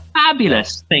Tower,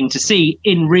 fabulous thing to see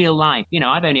in real life.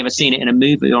 I've only ever seen it in a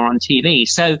movie or on TV.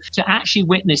 So to actually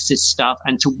witness this stuff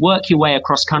and to work your way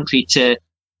across country to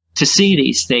see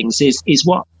these things is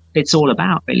what it's all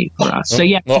about, really, for us. So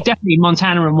definitely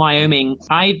Montana and Wyoming.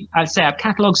 I'd say I've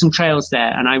catalogued some trails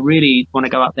there, and I really want to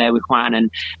go up there with Juan,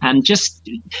 and just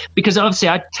because obviously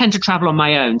I tend to travel on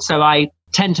my own, so I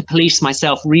tend to police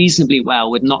myself reasonably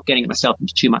well with not getting myself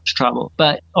into too much trouble.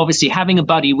 But obviously having a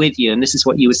buddy with you, and this is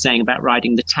what you were saying about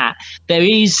riding the TAT, there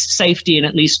is safety in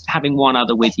at least having one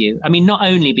other with you. I mean, not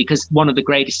only because one of the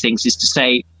greatest things is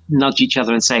to nudge each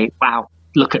other and say, wow,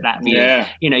 look at that view. Yeah.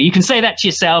 You can say that to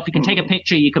yourself, you can take a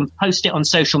picture, you can post it on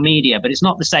social media, but it's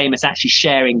not the same as actually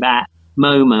sharing that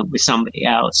moment with somebody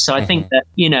else. So I think that,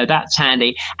 that's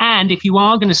handy. And if you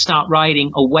are going to start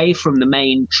riding away from the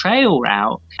main trail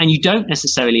route and you don't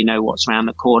necessarily know what's around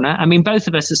the corner, I mean, both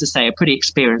of us, as I say, are pretty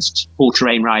experienced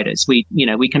all-terrain riders. We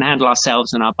can handle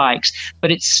ourselves and our bikes,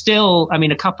 but it's still, I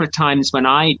mean, a couple of times when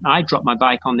I dropped my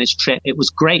bike on this trip, it was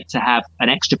great to have an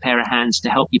extra pair of hands to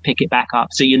help you pick it back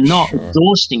up, so you're not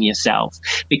exhausting yourself,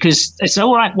 because it's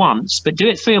all right once, but do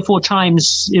it 3 or 4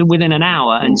 times within an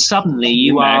hour and suddenly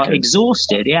you are exhausted.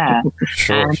 Yeah.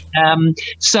 Sure. And,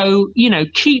 so,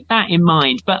 keep that in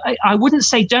mind, but I wouldn't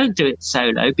say don't do it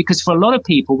solo, because for a lot of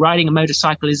people, riding a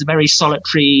motorcycle is a very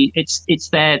solitary, it's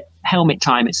their helmet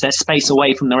time, it's their space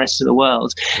away from the rest of the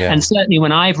world. Yeah. And certainly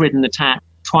when I've ridden the TAT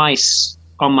twice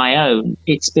on my own,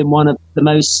 it's been one of the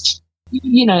most,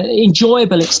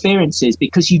 enjoyable experiences,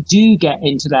 because you do get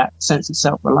into that sense of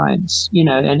self-reliance,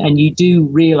 and you do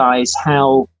realize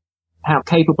how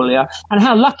capable you are and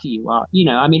how lucky you are.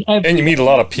 I mean, and you meet a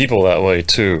lot of people that way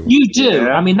too. You do.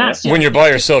 Yeah. I mean, that's when you're by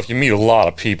yourself, you meet a lot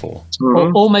of people.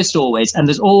 Almost always, and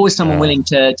there's always someone willing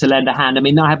to lend a hand. I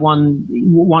mean, I have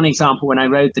one example when I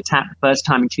rode the TAT the first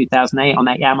time in 2008 on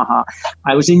that Yamaha.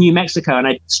 I was in New Mexico and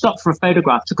I stopped for a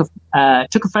photograph, took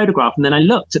a photograph, and then I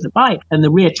looked at the bike and the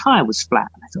rear tire was flat,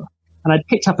 and I thought. And I'd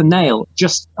picked up a nail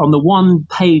just on the one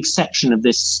paved section of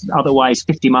this otherwise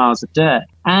 50 miles of dirt.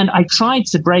 And I tried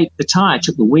to break the tire,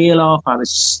 took the wheel off. I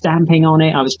was stamping on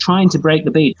it. I was trying to break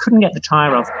the bead, couldn't get the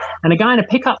tire off. And a guy in a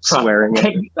pickup truck,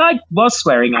 I was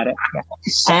swearing at it. Yeah.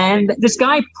 And this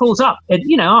guy pulls up,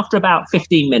 after about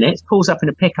 15 minutes, pulls up in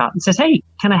a pickup and says, "Hey,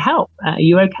 can I help? Are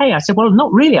you okay?" I said, "Well,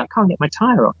 not really. I can't get my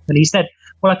tire off." And he said,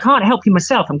 "Well, I can't help you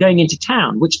myself. I'm going into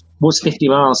town," which was 50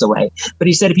 miles away. But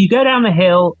he said, "If you go down the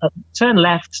hill, turn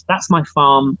left, that's my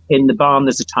farm. In the barn,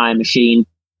 there's a tire machine.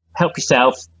 Help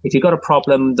yourself. If you've got a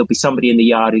problem, there'll be somebody in the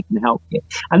yard who can help you."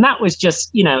 And that was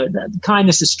just, the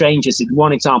kindness of strangers,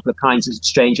 one example of kindness of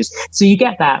strangers. So you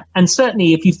get that. And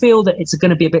certainly if you feel that it's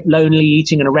going to be a bit lonely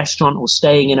eating in a restaurant or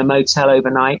staying in a motel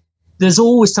overnight, there's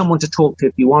always someone to talk to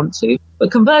if you want to.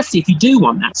 But conversely, if you do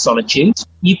want that solitude,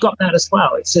 you've got that as well.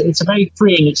 It's a very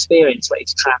freeing experience way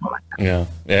to travel like that. Yeah,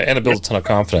 and it builds a ton of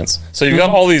confidence. So you've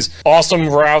got all these awesome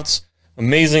routes,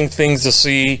 amazing things to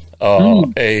see,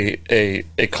 a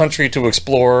country to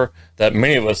explore that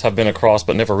many of us have been across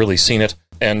but never really seen it.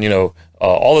 And,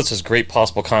 all this is great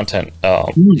possible content.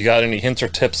 You got any hints or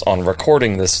tips on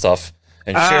recording this stuff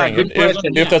and sharing it,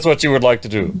 if that's what you would like to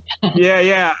do?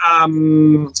 Yeah.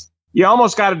 You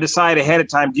almost got to decide ahead of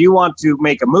time. Do you want to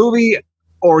make a movie,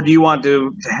 or do you want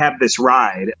to have this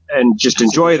ride and just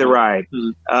enjoy the ride?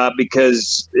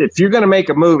 Because if you're going to make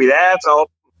a movie, that's a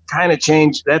kind of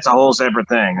changed. That's a whole separate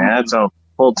thing. That's a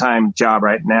full-time job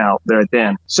right now, right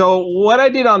then. So what I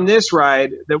did on this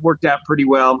ride that worked out pretty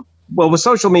well, with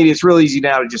social media, it's real easy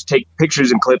now to just take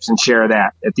pictures and clips and share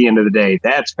that at the end of the day.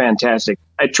 That's fantastic.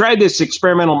 I tried this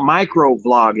experimental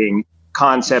micro-vlogging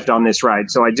concept on this ride.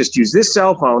 So I just use this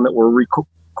cell phone that we're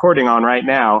recording on right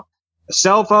now, a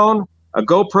cell phone, a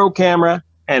GoPro camera,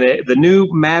 and the new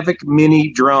Mavic Mini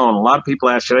drone. A lot of people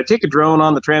ask, should I take a drone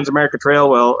on the Transamerica Trail?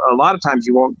 Well, a lot of times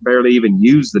you won't barely even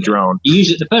use the drone. You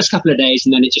use it the first couple of days,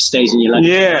 and then it just stays in your luggage.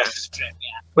 Yes.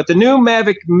 But the new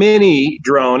Mavic Mini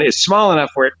drone is small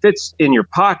enough where it fits in your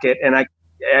pocket, and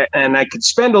I could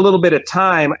spend a little bit of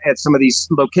time at some of these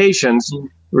locations.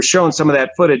 We're showing some of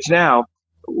that footage now,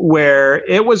 where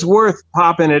it was worth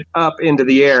popping it up into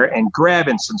the air and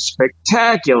grabbing some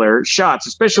spectacular shots,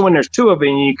 especially when there's two of them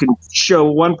and you can show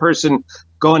one person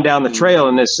going down the trail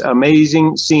in this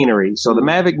amazing scenery. So the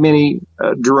Mavic Mini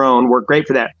drone worked great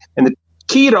for that. And the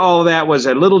key to all of that was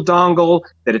a little dongle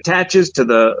that attaches to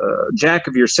the jack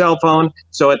of your cell phone.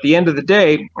 So at the end of the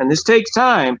day, and this takes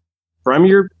time from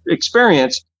your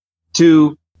experience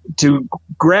to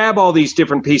grab all these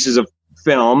different pieces of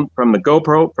film from the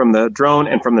GoPro, from the drone,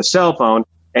 and from the cell phone,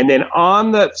 and then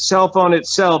on the cell phone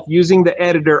itself, using the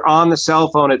editor on the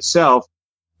cell phone itself,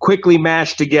 quickly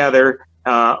mash together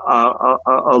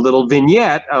a little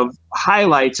vignette of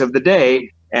highlights of the day,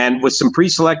 and with some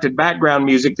pre-selected background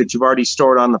music that you've already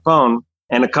stored on the phone,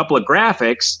 and a couple of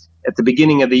graphics at the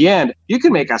beginning of the end, you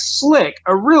can make a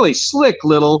really slick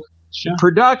little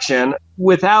production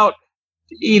without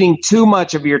eating too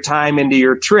much of your time into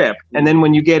your trip. And then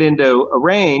when you get into a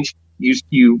range,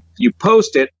 you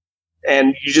post it,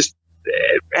 and you just,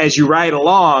 as you ride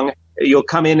along, you'll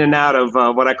come in and out of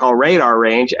what I call radar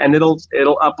range, and it'll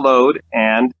upload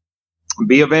and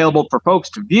be available for folks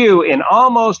to view in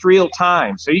almost real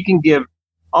time. So you can give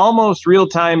almost real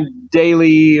time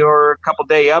daily or a couple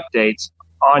day updates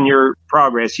on your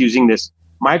progress using this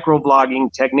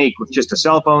micro-vlogging technique with just a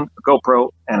cell phone, a GoPro,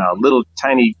 and a little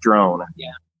tiny drone. Yeah.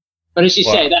 But as you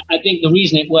say, that I think the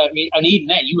reason it worked, and even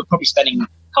then, you were probably spending a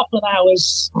couple of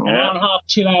hours, an hour and a half,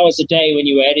 2 hours a day when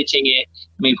you were editing it.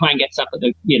 I mean, Juan gets up at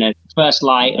the first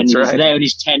light, and he's there in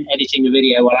his tent editing the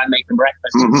video while I make them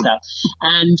breakfast and stuff.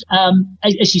 And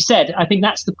as you said, I think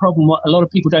that's the problem. What a lot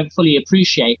of people don't fully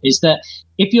appreciate is that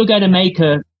if you're going to make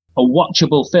a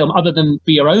watchable film, other than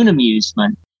for your own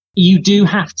amusement, you do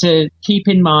have to keep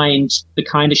in mind the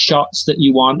kind of shots that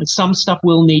you want. And some stuff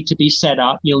will need to be set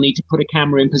up. You'll need to put a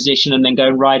camera in position and then go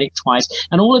and ride it twice.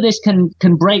 And all of this can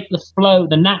break the flow,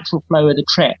 the natural flow of the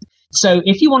trip. So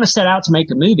if you want to set out to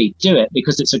make a movie, do it,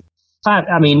 because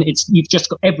you've just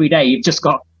got every day, you've just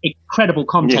got incredible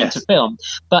content to film.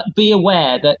 But be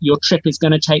aware that your trip is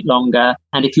going to take longer.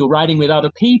 And if you're riding with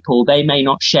other people, they may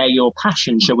not share your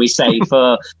passion, shall we say,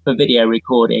 for video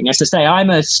recording. As I say, I'm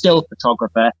a still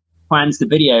photographer. Juan's the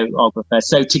videographer.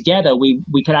 So together we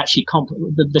could actually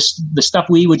the stuff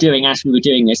we were doing as we were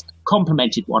doing this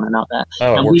complemented one another.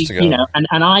 And we, together.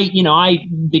 I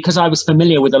because I was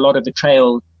familiar with a lot of the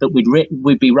trail that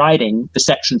we'd be riding, the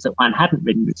sections that Juan hadn't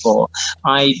ridden before,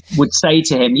 I would say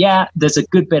to him, yeah, there's a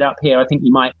good bit up here. I think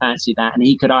you might fancy that. And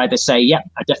he could either say, yeah,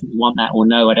 I definitely want that, or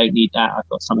no, I don't need that. I've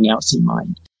got something else in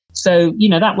mind. So,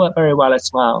 that worked very well as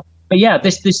well. But yeah,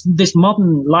 this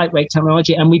modern lightweight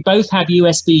technology, and we both have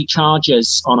USB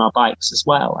chargers on our bikes as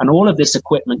well. And all of this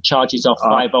equipment charges off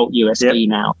 5-volt USB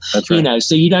now. That's right.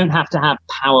 So you don't have to have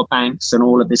power banks and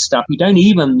all of this stuff. You don't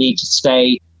even need to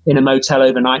stay in a motel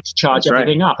overnight to charge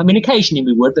everything up. I mean, occasionally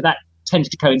we would, but that tended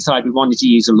to coincide with wanting to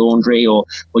use a laundry or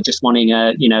just wanting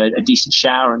a decent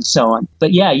shower and so on.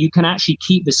 But yeah, you can actually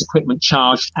keep this equipment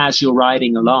charged as you're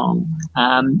riding along.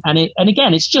 And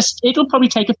again, it'll probably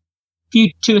take a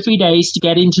 2 or 3 days to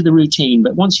get into the routine,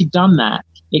 but once you've done that,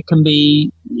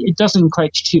 it doesn't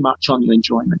encroach too much on your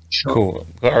enjoyment. Sure. Cool.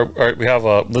 All right, we have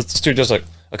let's do just a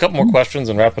couple more questions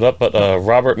and wrap it up. But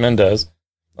Robert Mendez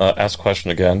asked a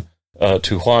question again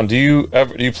to Juan. Do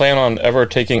you plan on ever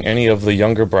taking any of the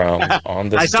younger Browns on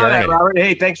this journey? I saw that, Robert.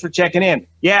 Hey, thanks for checking in.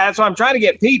 Yeah, that's why I'm trying to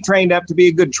get Pete trained up to be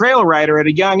a good trail rider at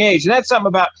a young age. And that's something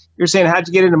about, you're saying, how'd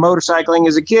you get into motorcycling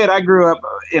as a kid? I grew up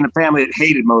in a family that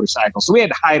hated motorcycles, so we had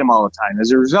to hide them all the time.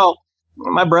 As a result,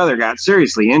 my brother got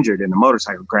seriously injured in a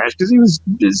motorcycle crash because he was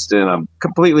just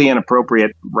completely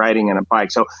inappropriate riding on a bike.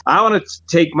 So I want to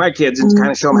take my kids and kind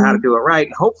of show them how to do it right.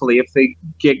 And hopefully, if they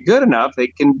get good enough, they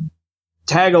can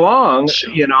tag along,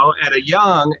 at a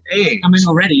young age. I mean,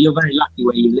 already you're very lucky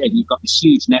where you live. You've got this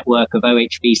huge network of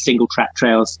OHV single track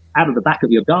trails out of the back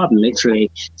of your garden, literally.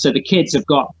 So the kids have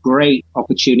got great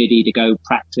opportunity to go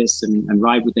practice and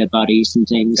ride with their buddies and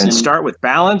things. And start with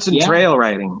balance and trail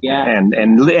riding. Yeah.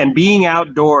 And being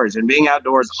outdoors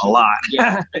a lot.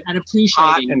 Yeah. And appreciating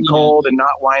hot and cold and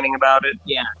not whining about it.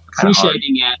 Yeah.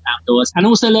 Appreciating it outdoors and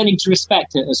also learning to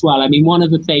respect it as well. I mean, one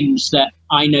of the things that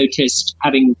I noticed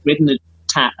having ridden the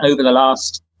TAT over the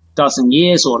last dozen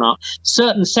years or not,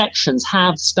 certain sections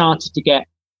have started to get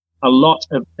a lot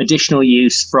of additional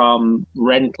use from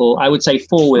rental, I would say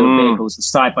four-wheel vehicles, the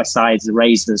side-by-sides, the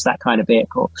razors, that kind of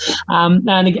vehicle.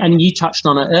 And you touched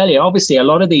on it earlier. Obviously, a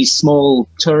lot of these small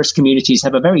tourist communities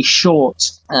have a very short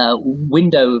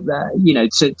window,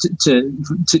 to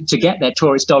get their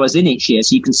tourist dollars in each year.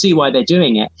 So you can see why they're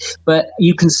doing it. But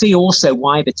you can see also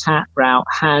why the TAT route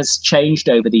has changed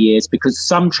over the years, because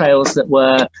some trails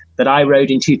that I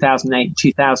rode in 2008,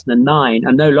 2009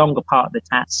 are no longer part of the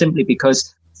TAT, simply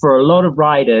because for a lot of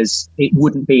riders, it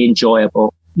wouldn't be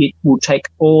enjoyable. It will take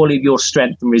all of your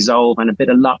strength and resolve and a bit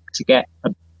of luck to get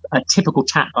a typical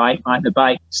TAT bike, like the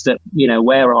bikes that,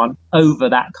 we're on, over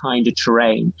that kind of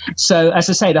terrain. So, as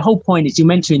I say, the whole point is you're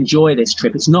meant to enjoy this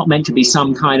trip. It's not meant to be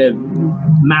some kind of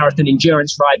marathon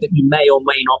endurance ride that you may or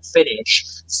may not finish.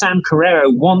 Sam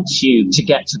Carrero wants you to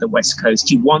get to the West Coast.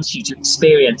 He wants you to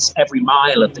experience every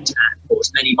mile of the TAT, or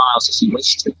as many miles as you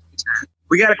wish to.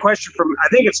 We got a question from, I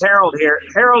think it's Harold here.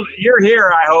 Harold, you're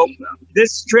here, I hope.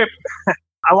 This trip,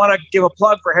 I want to give a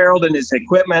plug for Harold and his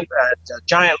equipment,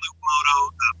 Giant Loop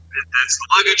Moto. That's the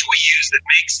luggage we use that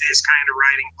makes this kind of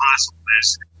riding possible.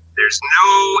 There's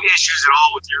no issues at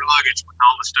all with your luggage with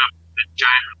all the stuff that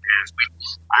Giant Loop has.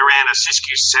 I ran a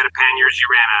Siskiyou set of panniers.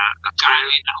 You ran a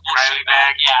Riley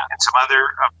bag and some other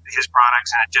of his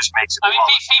products, and it just makes it. I mean,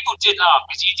 people did laugh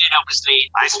because you did obviously.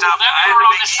 I stopped. We were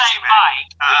on the same bike.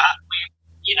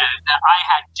 I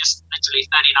had just literally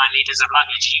 39 liters of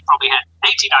luggage. You probably had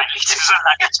 89 liters of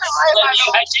luggage.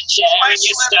 You had to share my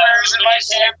slippers and my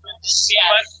cameras.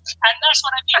 And that's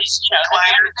what I mean. Is, at the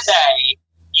end of the day,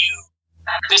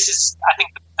 I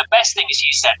think the best thing, as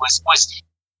you said, was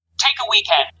take a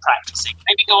weekend practicing.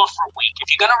 Maybe go off for a week. If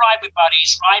you're going to ride with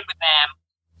buddies, ride with them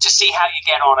to see how you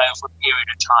get on over a period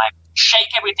of time.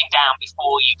 Shake everything down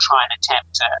before you try and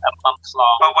attempt a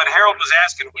month-long. But what Harold was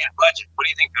asking was budget. What do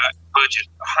you think budget?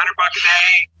 $100 a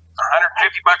day? Or $150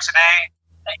 a day?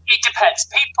 It depends.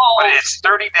 But it's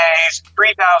 30 days,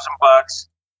 $3,000.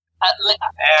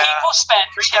 People spend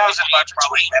 $3,000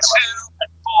 between $2,000 and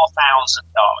 $4,000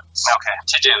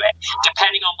 to do it,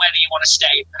 depending on whether you want to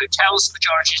stay in hotels the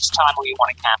majority of the time or you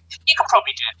want to camp. You can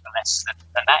probably do it for less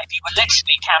than that. If you were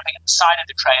literally camping at the side of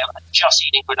the trail and just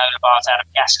eating granola bars out of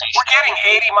a gas station. We're getting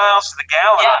 80 miles to the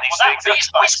gallon on these things. We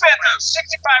spent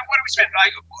 65, what did we spend?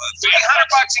 Like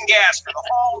 $300 in gas for the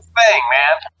whole thing,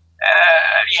 man.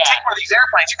 You take one of these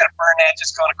airplanes, you're going to burn that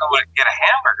just going to go and get a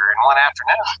hamburger in one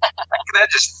afternoon.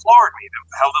 That just floored me,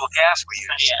 how little gas we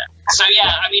use. Yeah. So,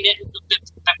 I mean,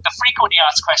 the frequently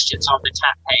asked questions on the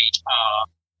TAT page are,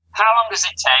 how long does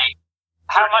it take?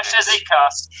 How much does it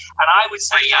cost? And I would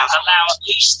say allow at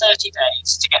least 30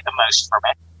 days to get the most from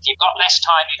it. If you've got less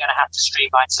time, you're going to have to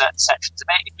streamline certain sections of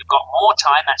it. If you've got more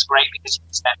time, that's great because you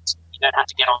don't have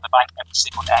to get on the bike every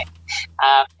single day.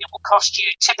 It will cost you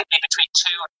typically between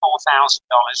 $2,000 and $4,000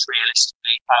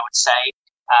 realistically, I would say,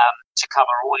 to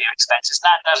cover all your expenses.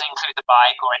 That doesn't include the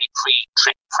bike or any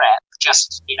pre-trip prep,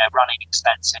 just, running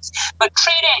expenses. But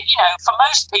treat it, for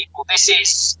most people, this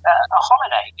is a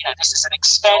holiday. This is an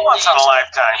extended... Once in a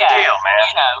lifetime deal,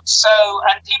 man.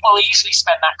 And people easily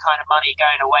spend that kind of money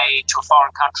going away to a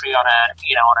foreign country on a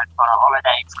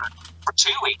holiday for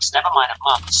 2 weeks, never mind a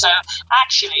month. So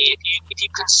actually, if you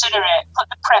consider it, put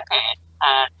the prep in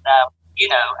and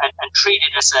treat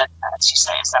it as you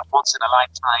say, as that once in a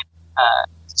lifetime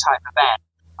type event,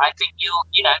 I think you'll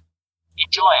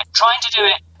enjoy it. Trying to do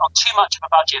it on too much of a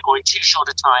budget or in too short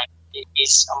a time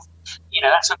is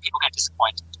that's when people get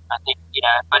disappointed, I think.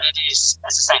 But it is,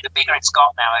 as I say, the bigger it's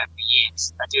got now over the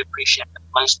years, I do appreciate that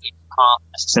most people can't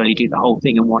necessarily do the whole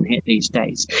thing in one hit these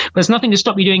days. But there's nothing to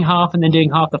stop you doing half and then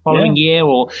doing half the following year,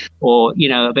 or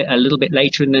a little bit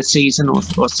later in the season, or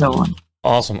so on.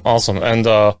 Awesome. And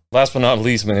last but not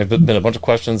least, there's been a bunch of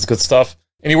questions, good stuff.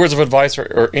 Any words of advice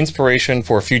or inspiration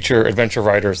for future adventure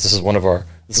riders? This is one of our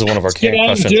key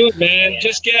questions. Do it, man.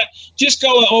 Just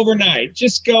go overnight.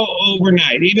 Just go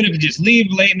overnight. Even if you just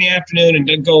leave late in the afternoon and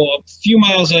then go a few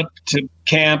miles up to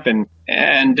camp and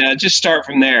just start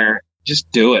from there. Just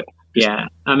do it. Yeah,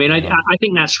 I mean, I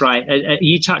think that's right.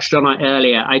 You touched on it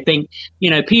earlier. I think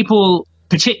people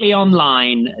particularly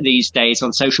online these days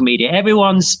on social media,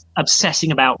 everyone's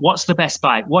obsessing about what's the best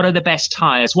bike, what are the best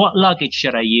tires, what luggage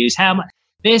should I use, how much,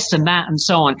 this and that and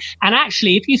so on. And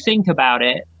actually, if you think about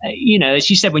it, as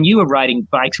you said, when you were riding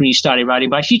bikes, when you started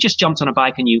riding bikes, you just jumped on a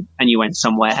bike and you went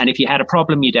somewhere. And if you had a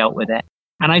problem, you dealt with it.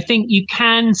 And I think you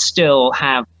can still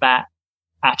have that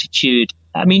attitude.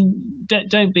 I mean,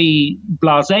 don't be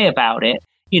blasé about it.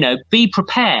 Be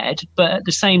prepared, but at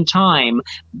the same time,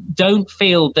 don't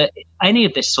feel that any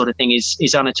of this sort of thing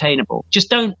is unattainable. Just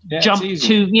don't jump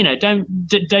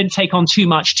don't take on too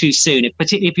much too soon,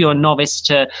 particularly if you're a novice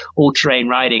to all-terrain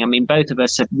riding. I mean, both of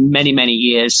us have many, many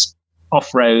years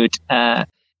off-road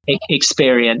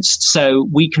experienced, so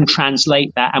we can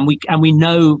translate that, and we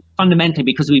know fundamentally,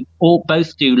 because we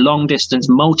both do long-distance,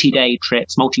 multi-day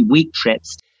trips, multi-week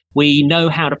trips. We know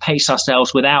how to pace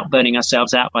ourselves without burning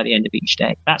ourselves out by the end of each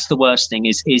day. That's the worst thing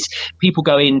is people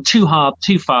go in too hard,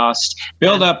 too fast.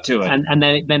 Build up to it. And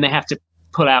then they have to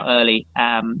pull out early.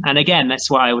 And again,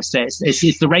 that's what I always say.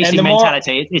 It's the racing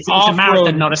mentality. It's a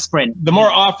marathon, not a sprint. The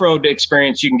more off-road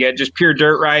experience you can get, just pure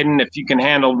dirt riding, if you can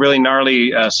handle really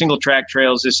gnarly single track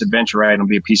trails, this adventure riding will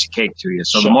be a piece of cake to you.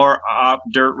 So the more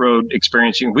dirt road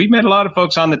experience we've met a lot of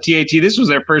folks on the TAT. This was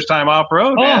their first time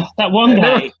off-road. Oh, that one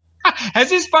guy. Has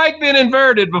his bike been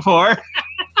inverted before?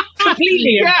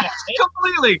 Completely. Yeah,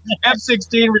 completely.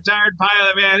 F-16 retired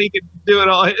pilot, man. He could do it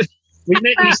all. We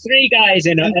met these three guys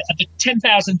at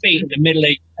 10,000 feet in the middle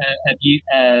of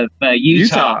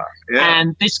Utah. Yeah.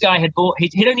 And this guy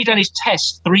he'd only done his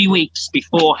test 3 weeks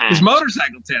beforehand. His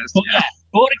motorcycle test. Yeah.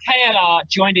 Bought a KLR,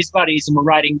 joined his buddies, and were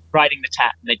riding the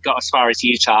TAT. And they'd got as far as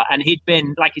Utah. And he'd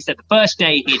been, like he said, the first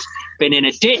day he'd been in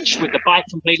a ditch with the bike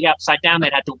completely upside down.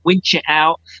 They'd had to winch it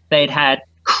out. They'd had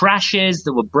crashes.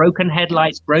 There were broken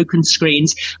headlights, broken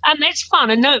screens. And it's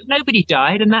fun. And nobody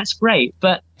died. And that's great.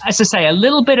 But as I say, a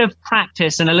little bit of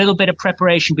practice and a little bit of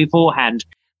preparation beforehand,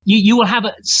 you will have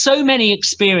so many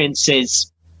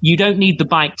experiences. You don't need the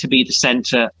bike to be the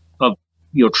center of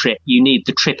your trip. You need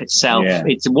the trip itself. Yeah.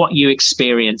 It's what you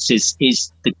experience is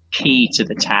the key to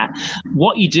the TAT.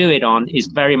 What you do it on is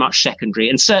very much secondary.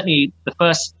 And certainly the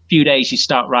first few days you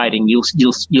start riding,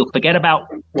 you'll forget about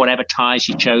whatever tires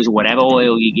you chose or whatever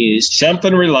oil you used.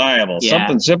 Something reliable,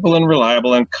 something simple and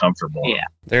reliable and comfortable. Yeah.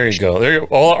 There you go.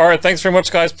 Well, all right. Thanks very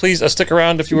much, guys. Please stick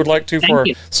around if you would like to for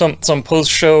some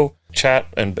post-show chat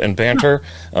and banter.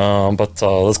 But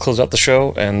let's close out the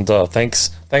show. And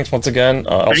thanks once again.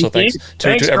 Also, thanks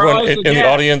to everyone in the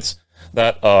audience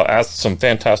that asked some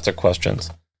fantastic questions.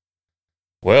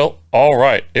 Well, all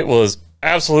right. It was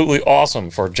absolutely awesome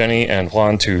for Jenny and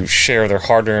Juan to share their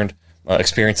hard-earned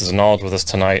experiences and knowledge with us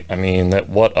tonight. I mean,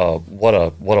 what a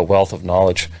wealth of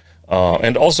knowledge,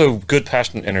 and also good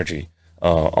passion and energy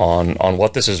on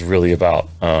what this is really about.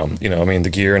 I mean, the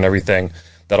gear and everything,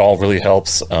 that all really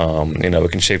helps.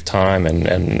 It can shave time and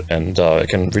it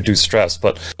can reduce stress.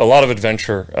 But a lot of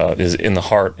adventure is in the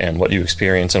heart and what you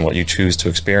experience and what you choose to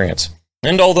experience.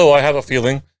 And although I have a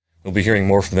feeling we'll be hearing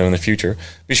more from them in the future,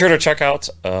 be sure to check out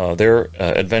their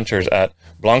adventures at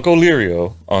Blanco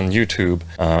Lirio on YouTube.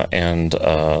 And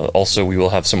also we will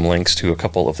have some links to a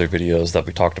couple of their videos that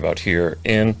we talked about here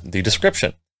in the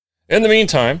description. In the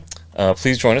meantime,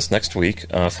 please join us next week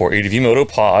for ADV Moto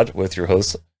Pod with your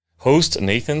host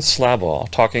Nathan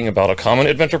Slaball, talking about a common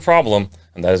adventure problem,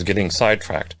 and that is getting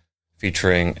sidetracked,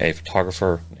 featuring a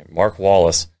photographer named Mark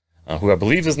Wallace, who I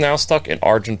believe is now stuck in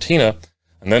Argentina.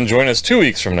 And then join us 2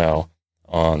 weeks from now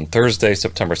on Thursday,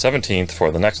 September 17th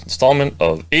for the next installment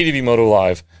of ADV Moto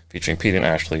Live, featuring Pete and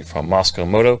Ashley from Moscow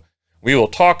Moto. We will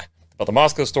talk about the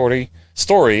Moscow story,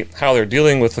 how they're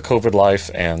dealing with the COVID life,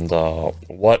 and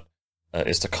what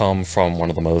is to come from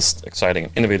one of the most exciting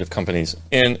and innovative companies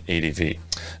in ADV.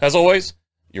 As always,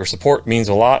 your support means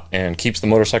a lot and keeps the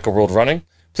motorcycle world running.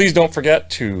 Please don't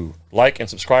forget to like and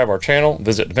subscribe our channel.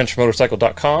 Visit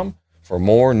adventuremotorcycle.com for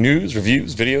more news,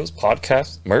 reviews, videos,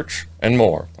 podcasts, merch, and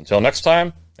more. Until next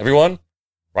time, everyone,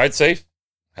 ride safe,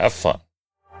 have fun.